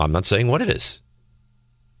Jackson? I'm not saying what it is.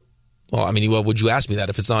 Well, I mean, would you ask me that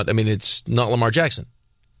if it's not? I mean, it's not Lamar Jackson.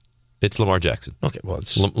 It's Lamar Jackson. Okay, well,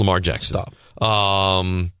 it's Lamar Jackson.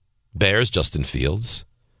 Stop. Bears, Justin Fields.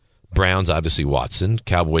 Browns, obviously Watson.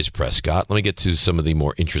 Cowboys, Prescott. Let me get to some of the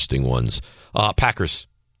more interesting ones. Packers.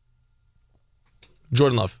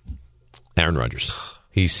 Jordan Love. Aaron Rodgers.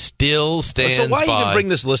 He still stands by. So why even bring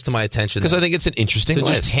this list to my attention? Because I think it's an interesting list.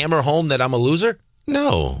 To just hammer home that I'm a loser?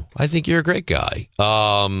 No, I think you're a great guy.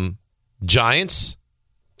 Giants,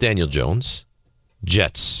 Daniel Jones.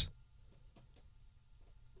 Jets.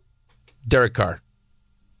 Derek Carr.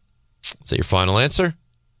 Is that your final answer?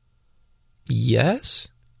 Yes.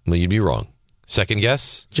 Well, you'd be wrong. Second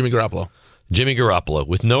guess? Jimmy Garoppolo. Jimmy Garoppolo.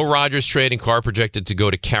 With no Rodgers trade and Carr projected to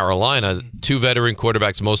go to Carolina, two veteran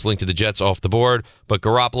quarterbacks most linked to the Jets off the board, but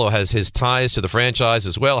Garoppolo has his ties to the franchise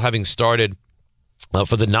as well, having started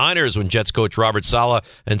for the Niners when Jets coach Robert Saleh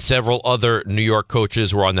and several other New York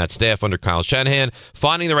coaches were on that staff under Kyle Shanahan.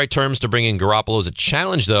 Finding the right terms to bring in Garoppolo is a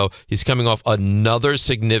challenge, though. He's coming off another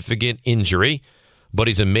significant injury, but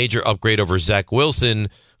he's a major upgrade over Zach Wilson,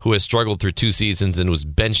 who has struggled through 2 seasons and was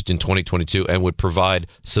benched in 2022 and would provide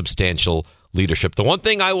substantial leadership. The one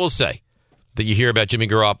thing I will say that you hear about Jimmy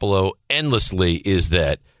Garoppolo endlessly is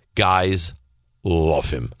that guys love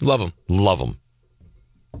him. Love him. Love him.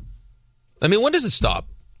 I mean, when does it stop?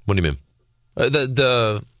 What do you mean?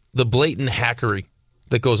 The blatant hackery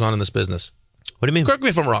that goes on in this business. What do you mean? Correct me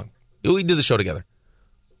if I'm wrong. We did the show together.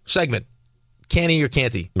 Segment. Canny or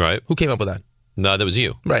Canty. Right. Who came up with that? No, that was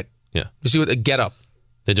you. Right. Yeah. You see what? Get up.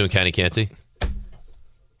 They're doing Canny Canty?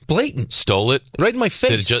 Blatant. Stole it? Right in my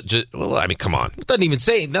face. Well, I mean, come on. It doesn't even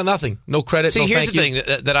say nothing. No credit. See, no here's thank the you.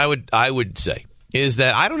 thing that I would say is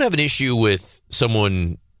that I don't have an issue with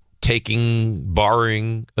someone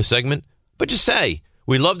borrowing a segment, but just say,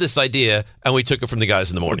 we love this idea, and we took it from the guys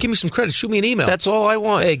in the morning. Well, give me some credit. Shoot me an email. That's all I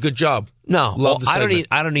want. Hey, good job. No, love the segment.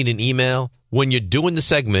 I don't need an email when you're doing the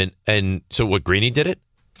segment. And so, what Greeny did it?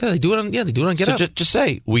 Yeah, they do it on Get Up. Just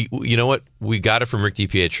say you know what, we got it from Rick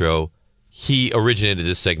DiPietro. He originated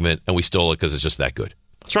this segment, and we stole it because it's just that good.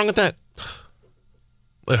 What's wrong with that?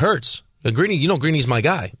 It hurts. Greeny, Greeny's my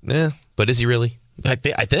guy. Yeah, but is he really? I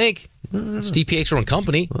think. It's DiPietro and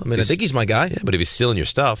company. I mean, I think he's my guy. Yeah, but if he's stealing your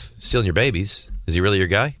stuff, stealing your babies, is he really your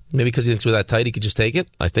guy? Maybe because he thinks we're that tight, he could just take it?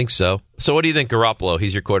 I think so. So what do you think, Garoppolo?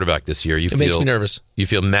 He's your quarterback this year. It makes me nervous. You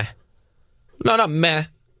feel meh? No, not meh.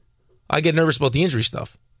 I get nervous about the injury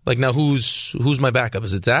stuff. Like, now, who's my backup?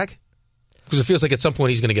 Is it Zach? Because it feels like at some point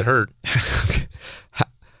he's going to get hurt.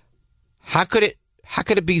 How could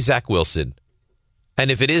it be Zach Wilson? And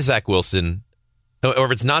if it is Zach Wilson, or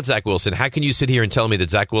if it's not Zach Wilson, how can you sit here and tell me that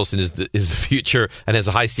Zach Wilson is the future and has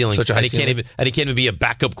a high ceiling? Such a high ceiling. He can't even be a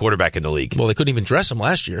backup quarterback in the league. Well, they couldn't even dress him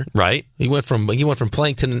last year, right? He went from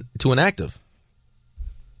playing to inactive.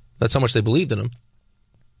 That's how much they believed in him.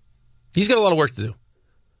 He's got a lot of work to do.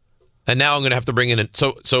 And now I'm going to have to bring in.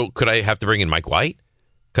 So could I have to bring in Mike White?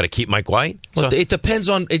 Could I keep Mike White? Well, it depends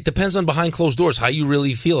on behind closed doors how you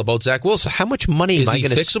really feel about Zach Wilson. How much money am I going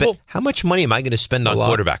to spend? How much money am I going to spend on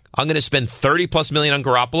quarterback? I'm going to spend $30+ million on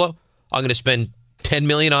Garoppolo. I'm going to spend $10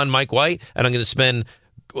 million on Mike White, and I'm going to spend.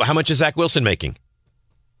 How much is Zach Wilson making?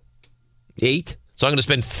 $8. So I'm going to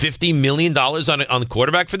spend $50 million on the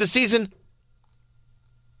quarterback for the season.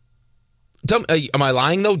 Am I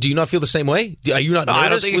lying, though? Do you not feel the same way? Are you not nervous? I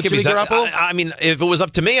don't think it could be Garoppolo? I mean, if it was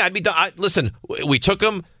up to me, I'd be done. Listen, we took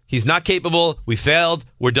him. He's not capable. We failed.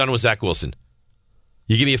 We're done with Zach Wilson.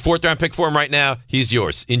 You give me a 4th-round pick for him right now, he's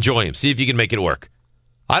yours. Enjoy him. See if you can make it work.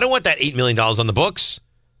 I don't want that $8 million on the books.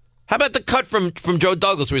 How about the cut from Joe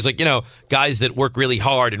Douglas where he's like, guys that work really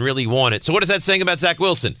hard and really want it. So what is that saying about Zach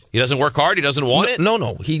Wilson? He doesn't work hard? He doesn't want it?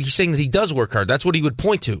 No. He's saying that he does work hard. That's what he would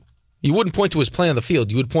point to. You wouldn't point to his play on the field.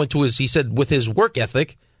 You would point to he said, with his work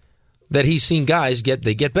ethic, that he's seen guys get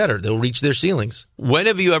better. They'll reach their ceilings. When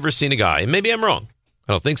have you ever seen a guy, and maybe I'm wrong,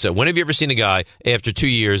 I don't think so. When have you ever seen a guy, after 2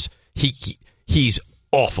 years, he's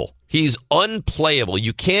awful. He's unplayable.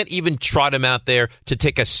 You can't even trot him out there to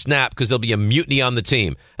take a snap because there'll be a mutiny on the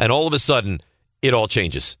team. And all of a sudden, it all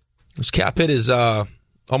changes. His cap hit is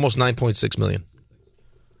almost $9.6 million.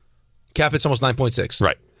 Cap hit's almost 9.6.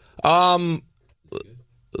 Right.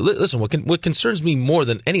 Listen, what concerns me more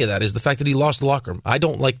than any of that is the fact that he lost the locker room. I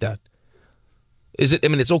don't like that.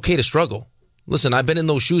 It's okay to struggle. Listen, I've been in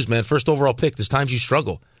those shoes, man. First overall pick, there's times you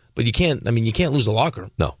struggle. But you can't lose the locker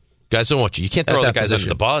room. No. Guys don't want you. You can't throw the guys under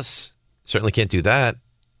the bus. Certainly can't do that.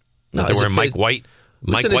 No, they're wearing Mike White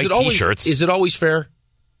T-shirts. Is it always fair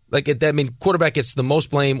quarterback gets the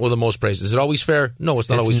most blame or the most praise. Is it always fair? No, it's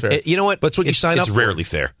not always fair. You know what? But it's what you sign up for. It's rarely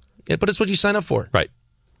fair. Yeah, but it's what you sign up for. Right.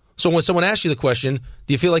 So when someone asks you the question,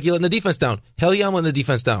 do you feel like you're letting the defense down? Hell yeah, I'm letting the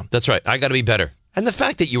defense down. That's right. I got to be better. And the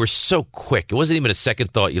fact that you were so quick, it wasn't even a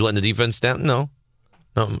second thought. You're letting the defense down? No,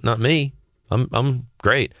 not me. I'm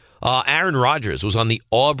great. Aaron Rodgers was on the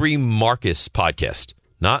Aubrey Marcus podcast.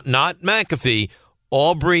 Not McAfee,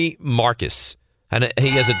 Aubrey Marcus. And he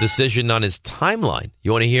has a decision on his timeline.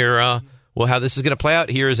 You want to hear how this is going to play out?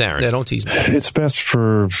 Here is Aaron. Yeah, don't tease me. It's best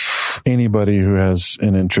for anybody who has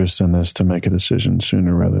an interest in this to make a decision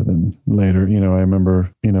sooner rather than later. I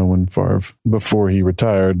remember, when Favre, before he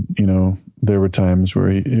retired, there were times where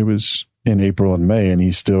it was in April and May, and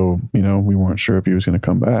he still, we weren't sure if he was going to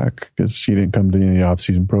come back because he didn't come to any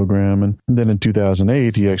offseason program. And then in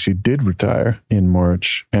 2008, he actually did retire in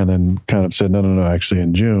March and then kind of said, no, actually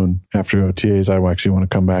in June, after OTAs, I actually want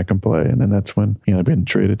to come back and play. And then that's when he ended up getting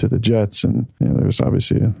traded to the Jets. And there was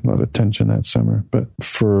obviously a lot of tension that summer. But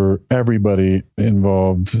for everybody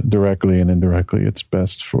involved directly and indirectly, it's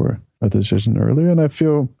best for a decision earlier, and I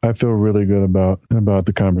feel really good about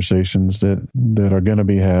the conversations that are going to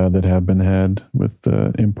be had, that have been had with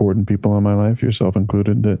important people in my life, yourself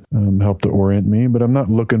included, that help to orient me. But I'm not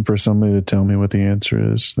looking for somebody to tell me what the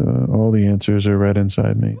answer is. All the answers are right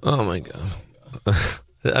inside me. Oh my God!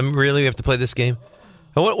 Really, we have to play this game.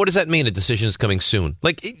 What does that mean? A decision is coming soon,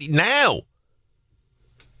 like now.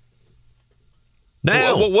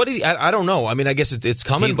 Well, what did he? I don't know. I mean, I guess it's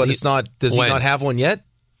coming, but it's not. Does he not have one yet?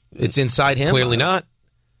 It's inside him? Clearly not.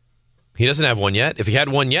 He doesn't have one yet. If he had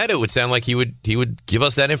one yet, it would sound like he would give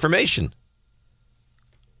us that information.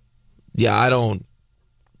 Yeah, I don't...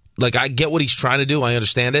 I get what he's trying to do. I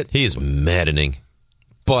understand it. He is maddening.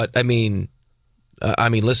 But, listen,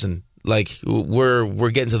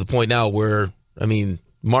 we're getting to the point now where,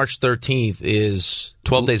 March 13th is...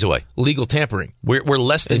 12 days away. Legal tampering. We're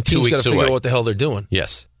less than 2 weeks away. Teams got to figure out what the hell they're doing.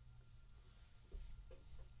 Yes.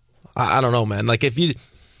 I don't know, man.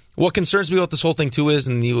 What concerns me about this whole thing too is,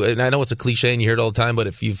 and I know it's a cliche and you hear it all the time, but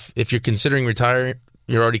if you're considering retiring,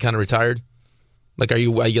 you're already kind of retired. Are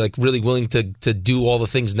you really willing to do all the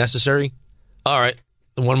things necessary? All right,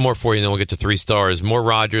 one more for you, and then we'll get to 3 stars. More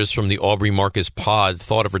Rodgers from the Aubrey Marcus pod.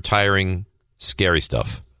 Thought of retiring. Scary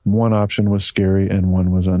stuff. One option was scary, and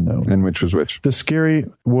one was unknown. And which was which? The scary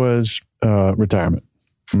was retirement,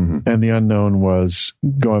 and the unknown was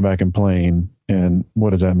going back and playing. And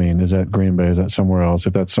what does that mean? Is that Green Bay? Is that somewhere else?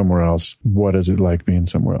 If that's somewhere else, what is it like being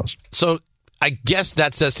somewhere else? So I guess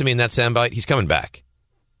that says to me in that soundbite, he's coming back.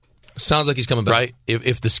 Sounds like he's coming back. Right?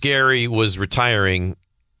 If the scary was retiring,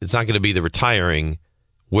 it's not going to be the retiring.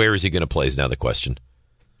 Where is he going to play is now the question.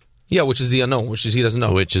 Yeah, which is the unknown, which is he doesn't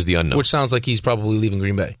know. Which is the unknown. Which sounds like he's probably leaving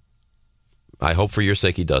Green Bay. I hope for your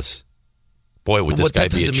sake he does. Boy, would this guy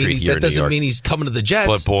be a treat here in New York. That doesn't mean he's coming to the Jets.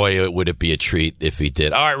 But boy, would it be a treat if he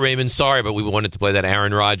did. All right, Raymond, sorry, but we wanted to play that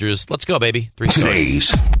Aaron Rodgers. Let's go, baby. 3 stars.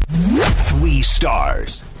 Today's 3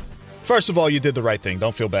 stars. First of all, you did the right thing.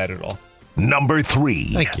 Don't feel bad at all. Number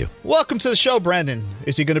 3. Thank you. Welcome to the show, Brandon.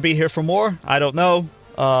 Is he going to be here for more? I don't know.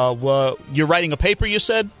 Well, you're writing a paper, you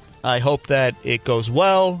said. I hope that it goes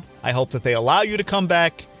well. I hope that they allow you to come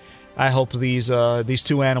back. I hope these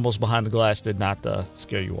 2 animals behind the glass did not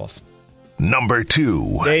scare you off. Number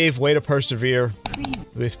 2. Dave, way to persevere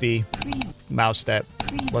with the mouse that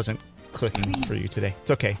wasn't clicking for you today. It's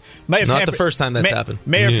okay. Not the first time that's happened.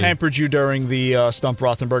 May have hampered you during the Stump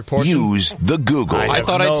Rothenberg portion. Use the Google. I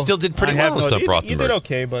thought I still did pretty well with Stump Rothenberg. You did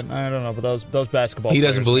okay, but I don't know. But those basketball He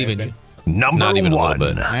doesn't believe in you. Not even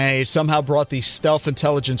 1. I somehow brought the stealth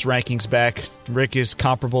intelligence rankings back. Rick is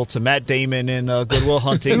comparable to Matt Damon in Good Will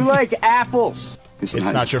Hunting. You like apples. It's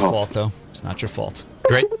not your fault, though. It's not your fault.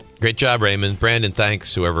 Great job, Raymond. Brandon,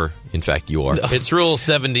 thanks, whoever, in fact, you are. No. It's Rule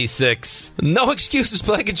 76. No excuses,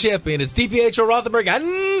 playing a champion. It's DPHO Rothenberg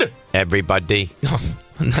and... everybody.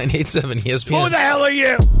 98.7 ESPN. Who the hell are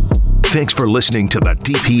you? Thanks for listening to the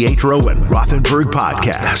DiPietro and Rothenberg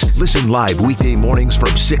podcast. Listen live weekday mornings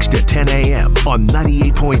from 6 to 10 a.m. on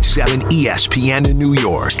 98.7 ESPN in New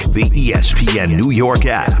York, the ESPN New York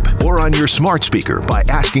app, or on your smart speaker by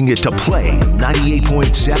asking it to play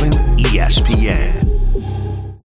 98.7 ESPN.